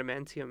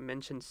Adamantium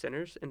mentioned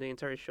sinners in the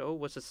entire show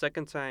was the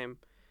second time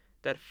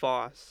that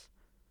Foss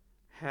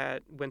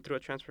had went through a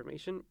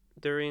transformation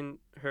during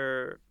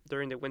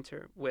the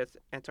winter with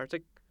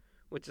Antarctic,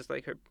 which is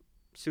like her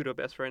pseudo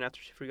best friend after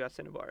she forgot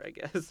Cinnabar, I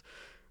guess.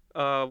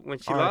 R.I.P. When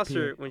she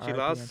R.I.P.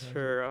 lost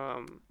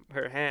Antarctic.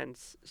 her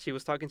hands, she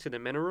was talking to the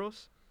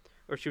minerals,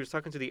 or she was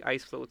talking to the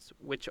ice floats,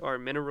 which are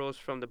minerals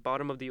from the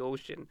bottom of the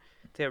ocean.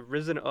 They have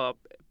risen up,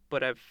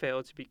 but have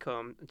failed to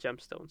become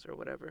gemstones or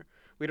whatever.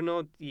 We don't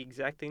know the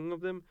exact thing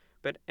of them,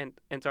 but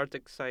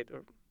Antarctic site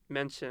or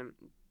mentioned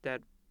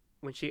that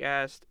when she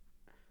asked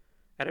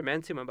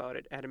Adamantium about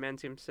it,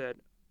 Adamantium said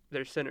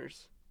they're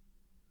sinners,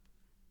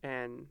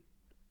 and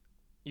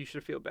you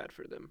should feel bad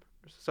for them,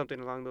 or something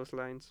along those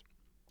lines.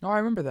 Oh, I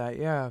remember that.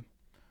 Yeah.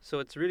 So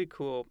it's really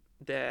cool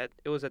that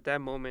it was at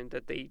that moment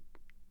that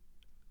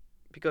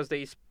because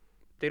they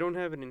don't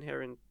have an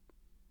inherent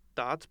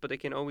thoughts, but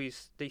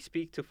they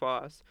speak to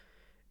Foss,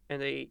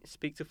 and they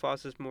speak to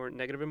Foss's more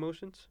negative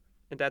emotions.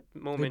 In that They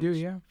do, moment,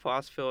 yeah.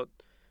 Foss felt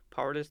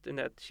powerless in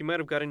that she might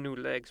have gotten new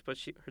legs, but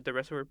the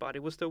rest of her body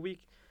was still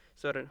weak.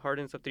 So at a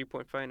hardness of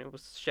 3.5, and it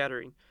was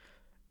shattering.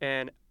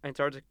 And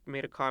Antarctic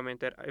made a comment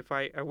that if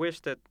I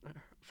wish that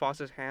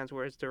Foss's hands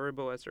were as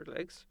durable as her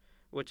legs,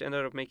 which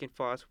ended up making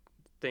Foss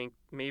think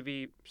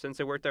maybe since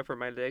it worked out for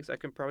my legs, I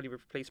can probably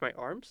replace my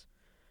arms.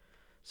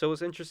 So it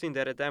was interesting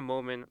that at that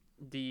moment,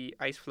 the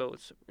ice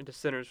floats, the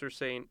sinners were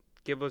saying,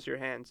 "Give us your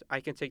hands. I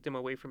can take them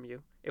away from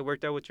you. It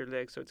worked out with your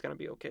legs, so it's gonna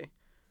be okay."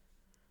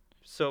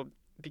 So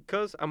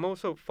because I'm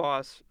also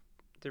Foss,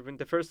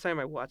 the first time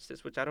I watched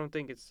this, which I don't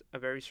think it's a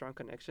very strong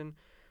connection,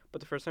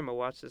 but the first time I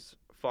watched this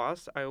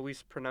Foss, I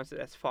always pronounce it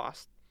as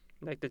Faust,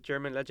 like the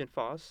German legend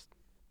Faust.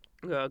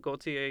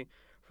 Gautier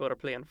wrote a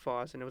play on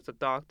Faust, and it was a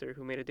doctor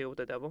who made a deal with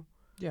the devil.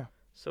 Yeah.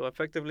 So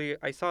effectively,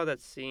 I saw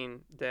that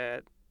scene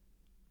that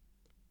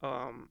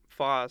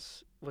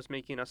Foss was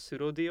making a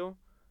pseudo deal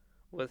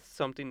with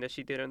something that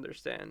she didn't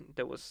understand.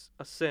 That was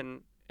a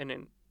sin,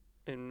 and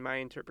in my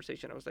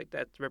interpretation, I was like,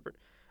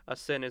 a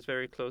sin is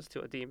very close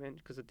to a demon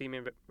because a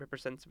demon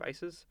represents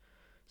vices.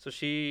 So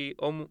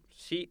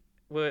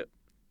well,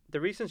 the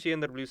reason she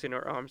ended up losing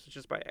her arms was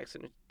just by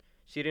accident.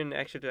 She didn't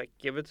actually like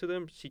give it to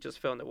them. She just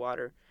fell in the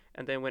water,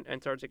 and then when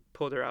Antarctic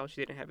pulled her out,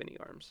 she didn't have any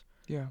arms.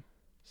 Yeah.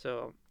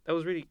 So that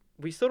was really.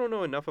 We still don't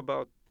know enough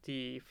about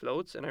the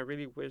floats, and I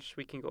really wish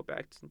we can go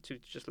back to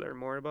just learn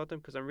more about them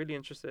because I'm really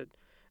interested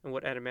in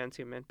what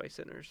adamantium meant by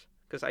sinners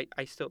because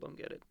I still don't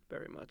get it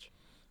very much.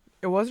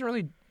 It wasn't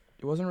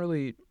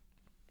really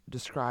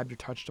described or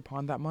touched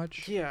upon that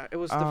much. Yeah, it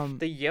was Um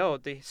they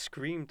yelled, they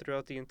screamed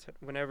throughout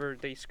whenever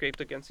they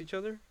scraped against each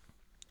other.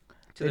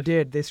 To they the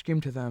did. They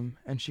screamed to them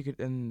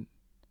and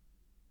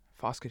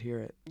Foss could hear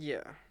it.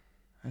 Yeah,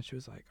 And she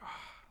was like,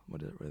 oh,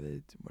 what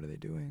are they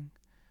doing?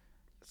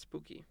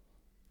 spooky.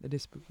 It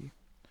is spooky.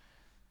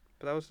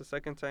 But that was the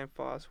second time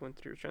Foss went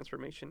through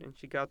transformation, and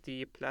she got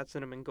the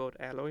platinum and gold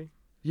alloy,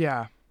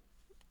 Yeah.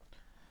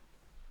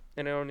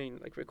 and it only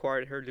like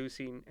required her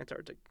losing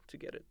Antarctic to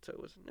get it. So it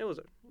was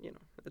a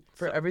it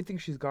For sucked. everything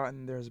she's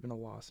gotten, there's been a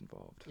loss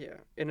involved. Yeah.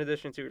 In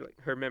addition to like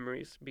her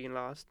memories being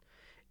lost,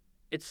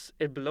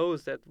 it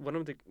blows that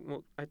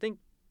I think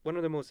one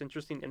of the most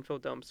interesting info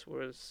dumps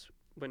was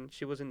when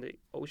she was in the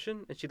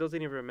ocean and she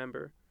doesn't even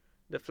remember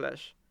the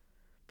flesh,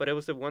 but it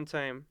was the one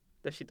time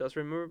that she does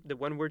remember. The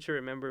one word she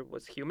remembered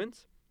was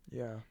humans,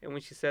 Yeah. and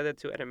when she said that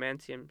to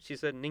adamantium, she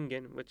said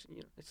ningen, which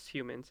it's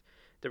humans.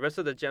 The rest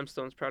of the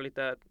gemstones probably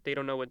thought they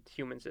don't know what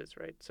humans is,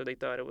 right? So they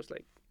thought it was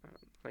like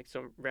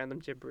some random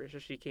gibberish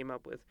that she came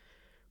up with.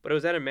 But it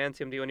was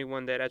adamantium, the only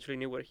one that actually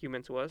knew what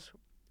humans was,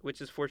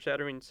 which is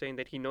foreshadowing, saying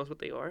that he knows what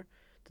they are,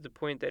 to the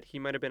point that he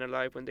might have been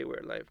alive when they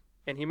were alive,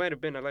 and he might have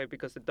been alive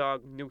because the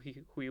dog knew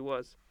who he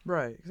was.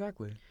 Right,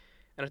 exactly.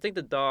 And I think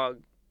the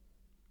dog,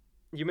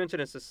 you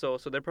mentioned it's the soul,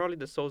 so they're probably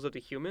the souls of the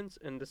humans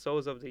and the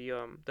souls of the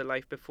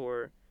life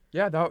before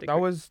Yeah, the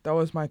that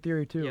was my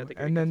theory yeah too. the great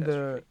And then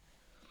catastrophe.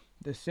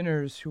 the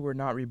sinners who were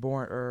not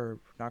reborn or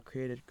not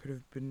created could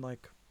have been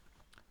like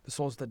the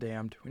souls of the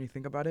damned when you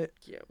think about it.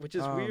 Yeah, which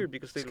is weird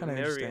because the It's kind of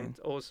interesting. Lunarians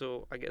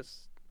also, I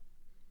guess,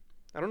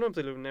 I don't know if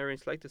the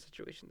Lunarians like the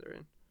situation they're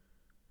in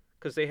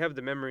because they have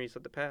the memories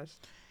of the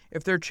past.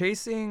 If they're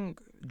chasing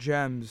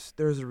gems,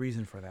 there's a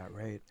reason for that,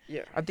 right?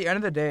 Yeah, At the end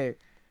of the day,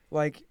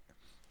 like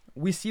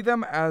we see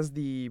them as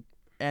the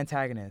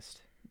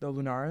antagonist, the yeah,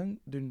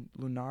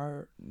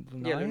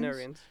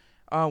 Lunarians.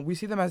 Lunarians. We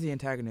see them as the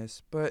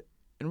antagonists, but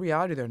in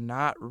reality, they're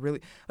not really.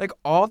 Like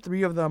all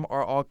three of them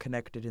are all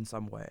connected in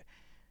some way.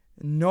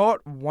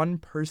 Not one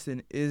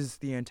person is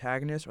the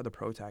antagonist or the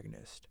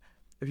protagonist.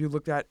 If you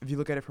look at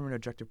it from an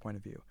objective point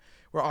of view,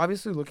 we're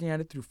obviously looking at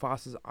it through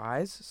Foss's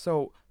eyes.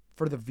 So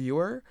for the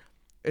viewer,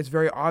 it's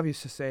very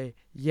obvious to say,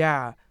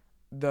 yeah,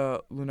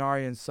 the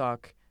Lunarians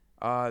suck.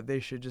 They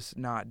should just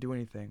not do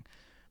anything.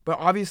 But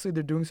obviously,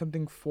 they're doing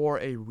something for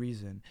a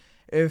reason.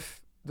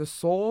 If the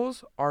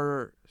souls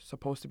are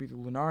supposed to be the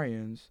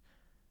Lunarians,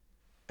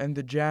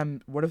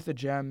 and what if the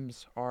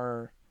gems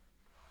are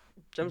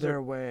Gems are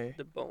their way,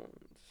 the bones.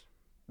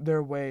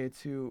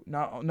 to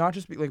not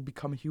just be like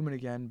become human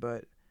again,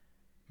 but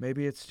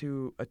maybe it's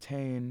to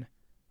attain,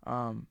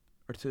 or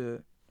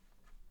to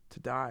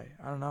die.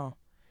 I don't know.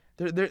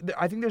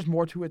 I think there's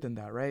more to it than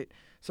that, right?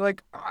 So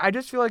like, I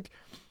just feel like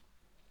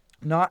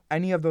not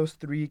any of those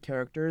three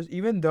characters,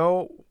 even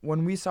though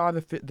when we saw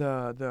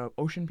the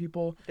ocean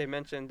people. They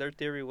mentioned their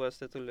theory was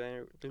that the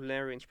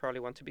Lunarians probably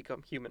want to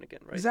become human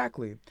again, right?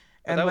 Exactly.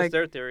 But And that was like,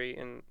 their theory,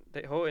 and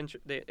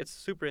it's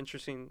super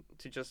interesting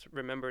to just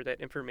remember that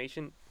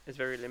information is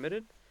very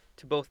limited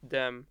to both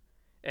them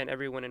and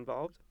everyone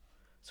involved.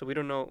 So we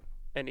don't know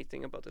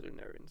anything about the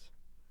Lunarians.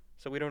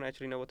 So we don't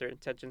actually know what their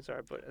intentions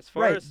are. But as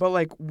far right, as but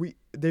like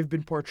they've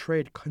been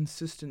portrayed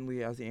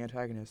consistently as the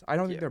antagonists. I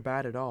don't think yeah, they're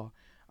bad at all.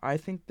 I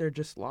think they're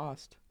just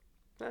lost.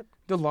 that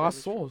They're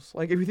lost probably true. souls.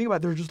 Like if you think about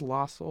it, they're just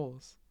lost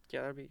souls.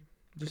 Yeah, that'd be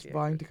Just pretty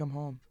vying accurate. to come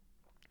home.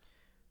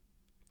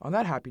 On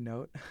that happy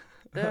note.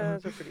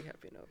 That's a pretty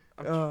happy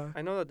note. uh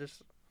I know that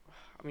there's.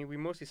 I mean, we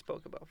mostly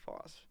spoke about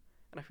Foz,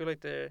 and I feel like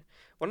the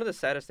one of the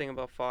saddest thing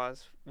about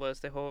Foz was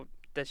the whole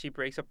that she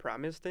breaks a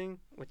promise thing,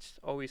 which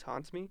always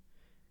haunts me.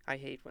 I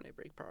hate when they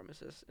break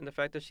promises, and the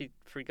fact that she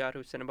forgot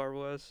who Cinnabar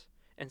was,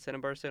 and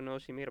Cinnabar said no,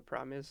 she made a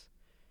promise,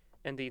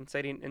 and the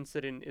inciting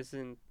incident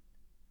isn't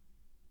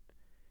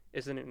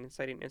an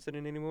inciting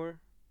incident anymore,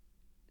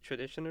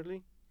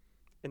 traditionally,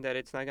 and that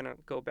it's not gonna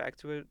go back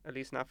to it, at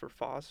least not for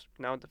Foz.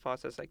 Now the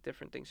Foz has like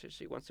different things that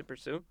she wants to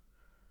pursue.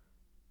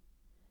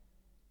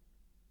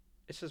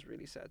 It's just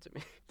really sad to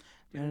me.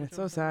 Do you know Man, what it's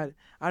I'm so talking about? sad.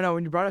 I don't know,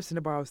 when you brought up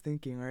Cinnabar, I was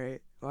thinking,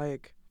 right?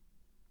 Like,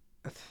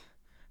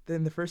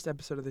 then the first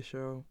episode of the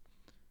show,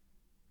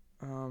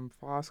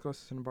 Foss goes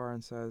to Cinnabar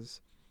and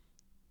says,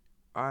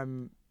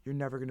 you're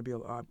never gonna be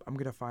able. I'm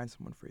gonna find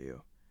someone for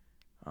you,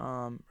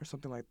 or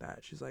something like that.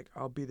 She's like,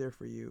 I'll be there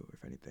for you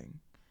if anything.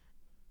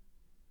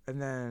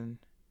 And then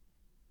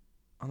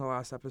on the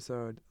last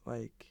episode,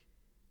 like,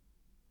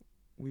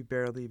 we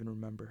barely even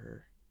remember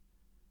her.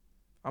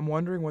 I'm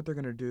wondering what they're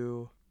gonna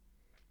do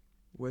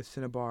with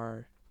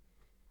Cinnabar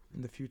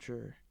in the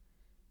future,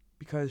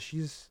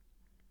 because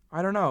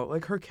I don't know,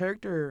 like her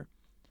character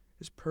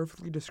just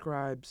perfectly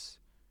describes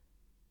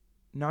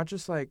not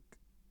just like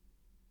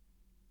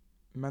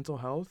mental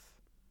health,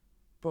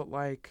 but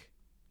like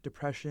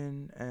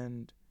depression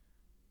and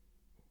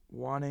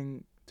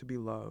wanting to be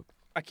loved.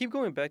 I keep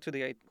going back to The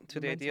the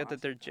mental idea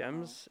that they're aspect, I don't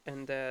know. gems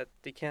and that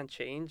they can't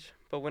change.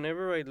 But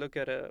whenever I look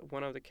at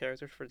one of the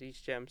characters for these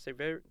gems,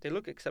 they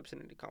look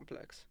exceptionally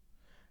complex.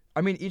 I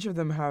mean, each of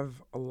them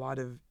have a lot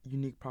of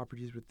unique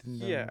properties within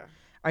them. Yeah.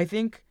 I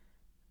think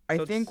I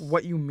So think it's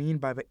what you mean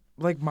by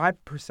like my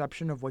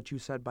perception of what you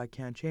said by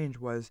can't change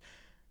was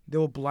they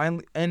will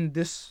blindly, and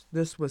this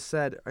was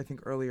said I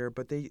think earlier,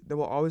 but they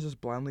will always just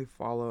blindly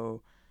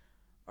follow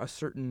a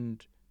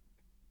certain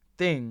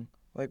thing.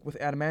 Like with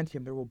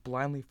adamantium, they will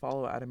blindly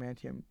follow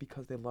adamantium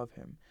because they love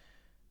him.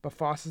 But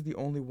Foss is the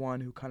only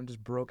one who kind of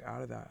just broke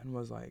out of that and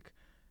was like,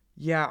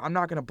 "Yeah, I'm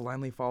not gonna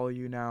blindly follow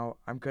you now.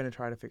 I'm gonna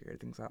try to figure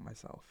things out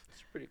myself."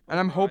 it's pretty And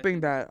cool, bro. I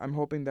think I'm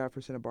hoping that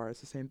for Cinnabar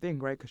it's the same thing,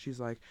 right? Because she's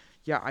like,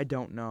 "Yeah, I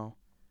don't know,"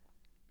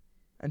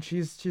 and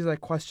she's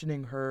like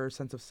questioning her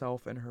sense of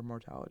self and her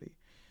mortality,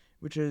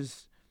 which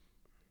is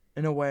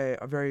in a way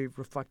a very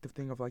reflective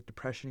thing of like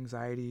depression,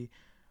 anxiety,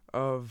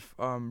 of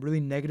really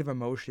negative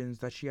emotions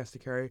that she has to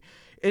carry.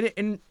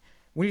 And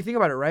when you think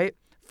about it, right?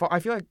 I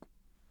feel like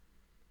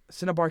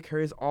Cinnabar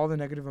carries all the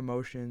negative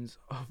emotions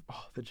of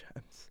all the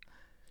gems,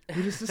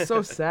 which is just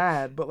so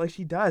sad. But like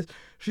she does,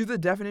 she's the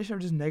definition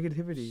of just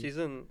negativity.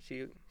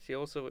 she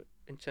also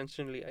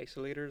intentionally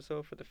isolated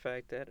herself for the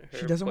fact that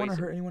She her doesn't want to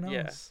place. hurt anyone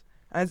Yeah, else,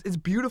 and it's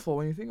beautiful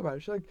when you think about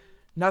it. She's like,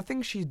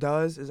 nothing she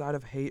does is out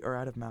of hate or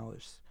out of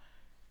malice,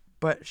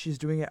 but she's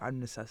doing it out of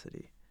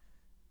necessity,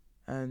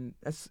 and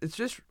it's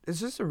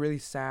just a really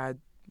sad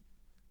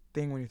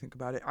thing when you think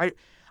about it.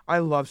 I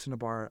love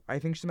Cinnabar. I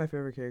think she's my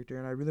favorite character,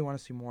 and I really want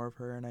to see more of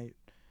her, and I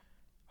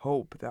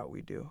hope that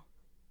we do.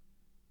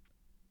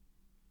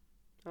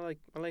 I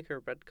like her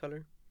red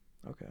color.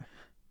 Okay.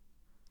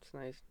 It's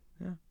nice.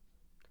 Yeah.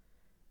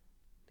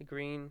 The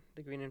green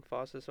in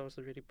Foss is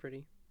also really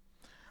pretty.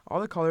 All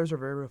the colors are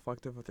very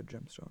reflective of the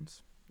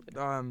gemstones.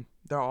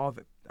 They're all.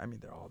 I mean,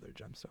 they're all their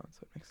gemstones.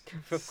 So it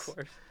makes Of sense.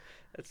 course,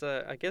 it's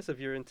I guess if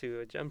you're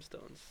into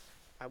gemstones,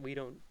 we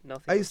don't I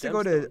nothing but used to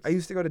go to gemstones. I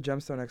used to go to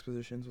gemstone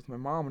expositions with my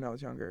mom when I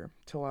was younger,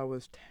 till I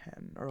was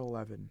 10 or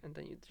 11. And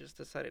then you just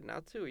decided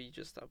not to, or you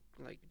just stopped.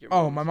 Like your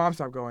Oh, mom my was mom just.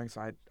 stopped going,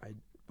 so I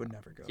would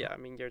never go. Yeah, I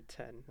mean you're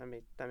 10.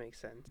 That makes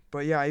sense.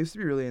 But yeah, I used to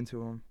be really into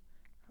them,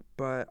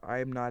 but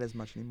I'm not as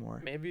much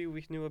anymore. Maybe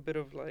we knew a bit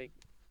of like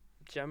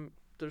gem.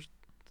 There's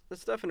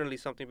definitely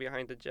something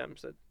behind the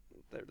gems that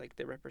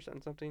they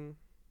represent something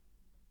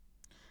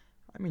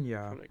I mean,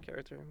 yeah. from their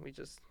character. We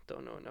just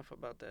don't know enough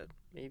about that.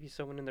 Maybe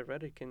someone in the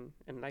Reddit can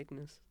enlighten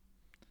us.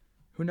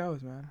 Who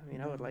knows, man? I mean,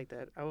 Who I would knows? like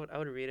that. I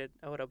would read it.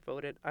 I would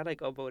upvote it. I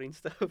like upvoting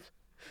stuff.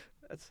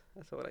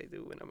 That's what I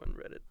do when I'm on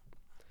Reddit.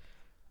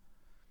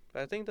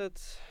 But I think I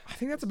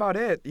think that's about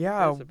it.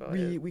 Yeah, that's about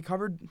it. we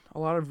covered a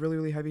lot of really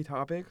really heavy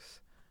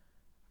topics.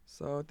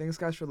 So thanks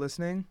guys for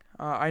listening.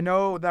 I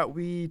know that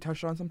we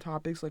touched on some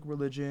topics like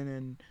religion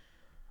and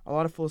a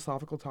lot of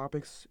philosophical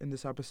topics in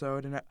this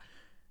episode, and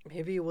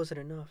Maybe it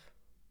wasn't enough.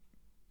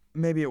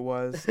 maybe it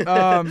was.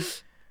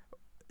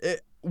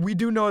 We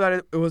do know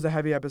that it was a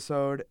heavy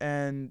episode,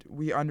 and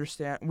we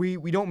understand.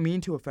 We don't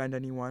mean to offend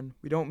anyone.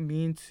 We don't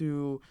mean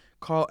to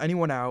call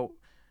anyone out.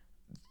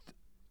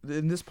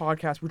 In this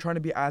podcast, we're trying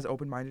to be as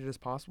open minded as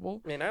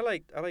possible. I mean, I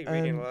like reading a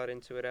And lot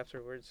into it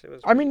afterwards.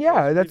 I mean, It was yeah,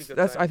 a really good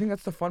that's I time. think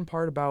that's the fun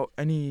part about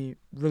any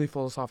really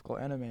philosophical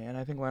anime, and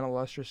I think Lana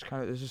Lustrous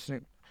kind of is just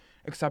an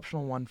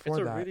exceptional one for It's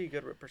a that. really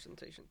good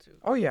representation too.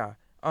 Oh yeah,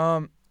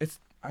 it's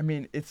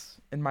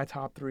in my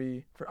top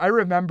three. I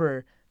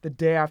remember the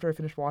day after I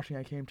finished watching,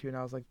 I came to you and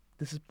I was like,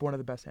 this is one of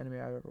the best anime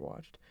I've ever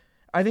watched.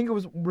 I think it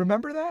was.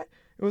 Remember that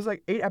it was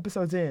like 8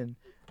 episodes in,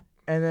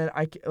 and then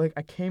I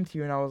came to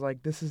you and I was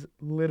like, this is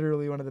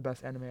literally one of the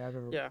best anime Yeah, I've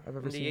ever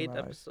in the seen in eighth my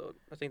life. episode,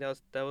 I think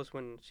that was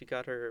when she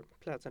got her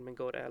platinum and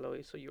gold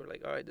alloy. So you were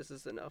like, all right, this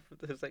is enough.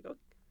 It was like, oh,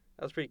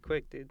 that was pretty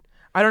quick, dude.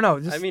 I don't know,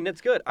 I just mean,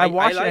 it's good. I I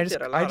watched it. liked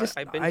it a lot.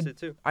 I I binged it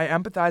too. I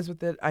empathized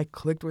with it. I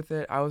clicked with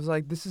it. I was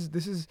like, this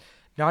is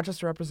not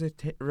just a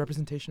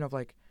representation of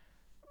like,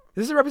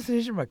 this is a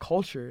representation of my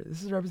culture.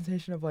 This is a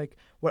representation of like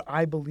what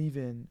I believe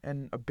in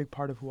and a big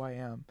part of who I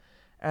am,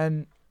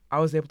 and I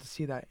was able to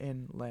see that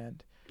in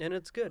Land. And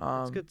it's good. It's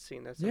Um, good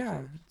seeing that yeah,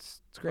 something.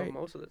 it's Well, great.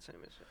 most of the time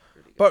it's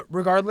really good. But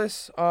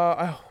regardless,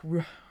 we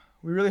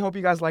really hope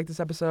you guys liked this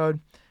episode.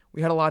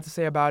 We had a lot to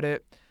say about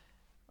it.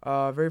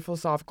 Very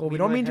philosophical. We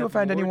don't might mean to have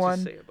offend more anyone.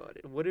 to say about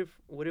it. What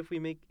if we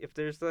make if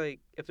there's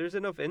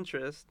enough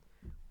interest,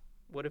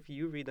 what if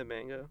you read the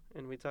manga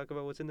and we talk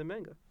about what's in the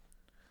manga?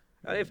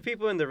 If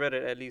people in the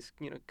Reddit at least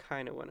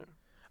kind of wanna.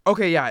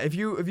 Okay, yeah. If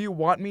you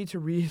want me to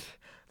read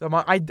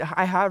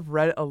I have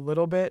read a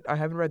little bit. I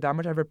haven't read that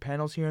much. I've read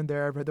panels here and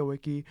there. I've read the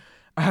wiki.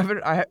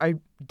 I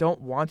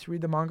don't want to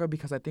read the manga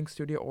because I think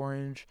Studio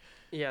Orange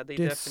Yeah, they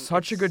did definitely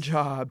such a good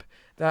job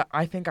that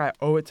I think I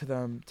owe it to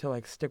them to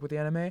like stick with the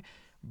anime.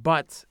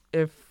 But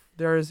if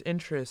there is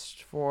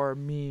interest for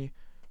me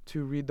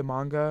to read the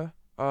manga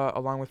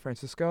along with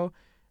Francisco,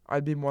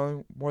 I'd be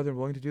more than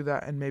willing to do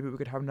that, and maybe we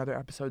could have another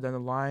episode down the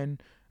line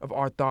of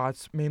our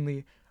thoughts,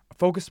 mainly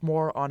focus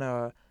more on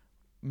a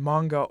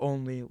manga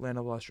only Land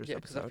of Lustrous Yeah,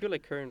 because I episode. feel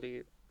like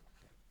currently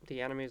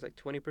the anime is like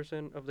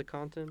 20% of the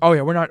content. Oh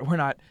yeah, we're not We're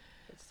not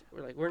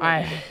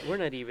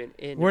even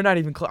in. we're not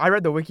even I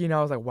read the wiki and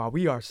I was like, wow,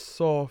 we are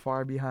so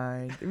far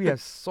behind. We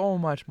have so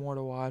much more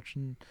to watch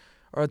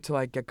or to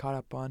like get caught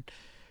up on.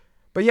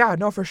 But yeah,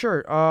 no, for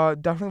sure.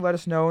 Definitely let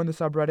us know in the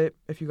subreddit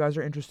if you guys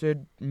are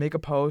interested. Make a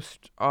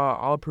post.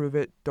 I'll approve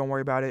it. Don't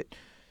worry about it.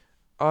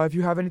 If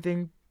you have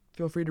anything,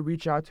 feel free to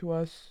reach out to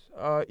us.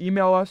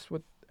 Email us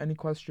with any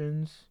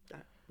questions.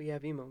 We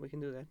have email. We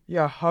can do that.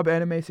 Yeah,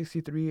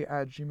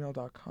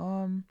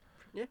 hubanime63@gmail.com.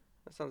 Yeah,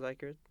 that sounds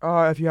accurate.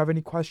 If you have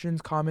any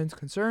questions, comments,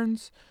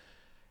 concerns.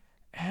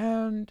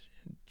 And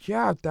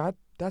yeah,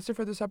 that's it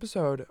for this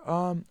episode.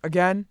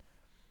 Again,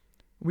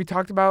 we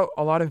talked about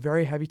a lot of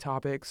very heavy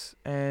topics,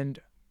 and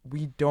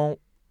we don't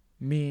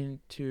mean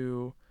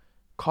to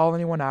call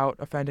anyone out,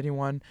 offend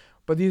anyone,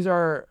 but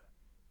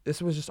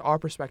this was just our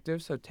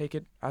perspective, so take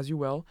it as you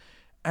will.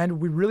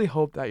 And we really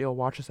hope that you'll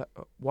watch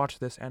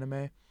this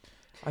anime.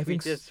 I We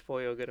think did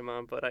spoil a good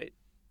amount, but I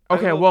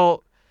okay, hope,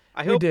 well,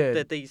 I we hope did.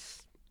 that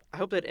I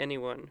hope that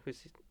anyone who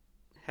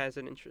has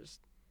an interest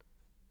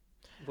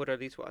would at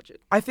least watch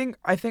it.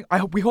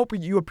 we hope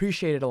you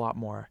appreciate it a lot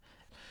more.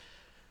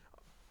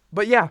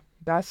 But yeah,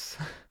 that's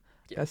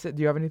Yeah. that's it.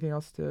 Do you have anything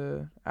else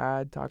to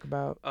add, talk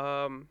about?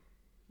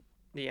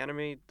 The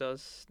anime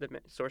does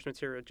the source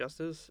material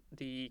justice.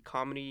 The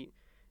comedy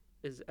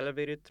is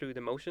elevated through the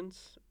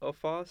emotions of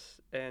Foss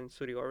and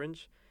Suri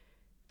Orange.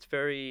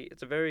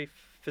 It's a very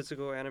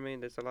physical anime.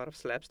 And there's a lot of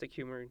slapstick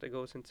humor that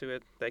goes into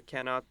it that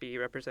cannot be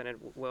represented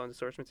well in the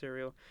source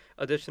material.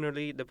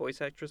 Additionally, the voice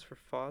actress for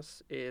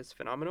Foss is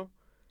phenomenal.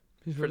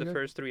 He's For really the good.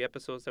 first 3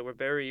 episodes that were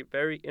very,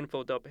 very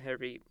info dump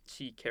heavy,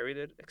 she carried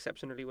it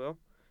exceptionally well.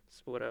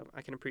 It's what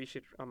I can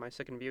appreciate on my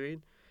second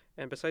viewing.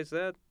 And besides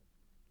that,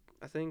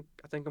 I think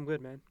I'm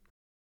good, man.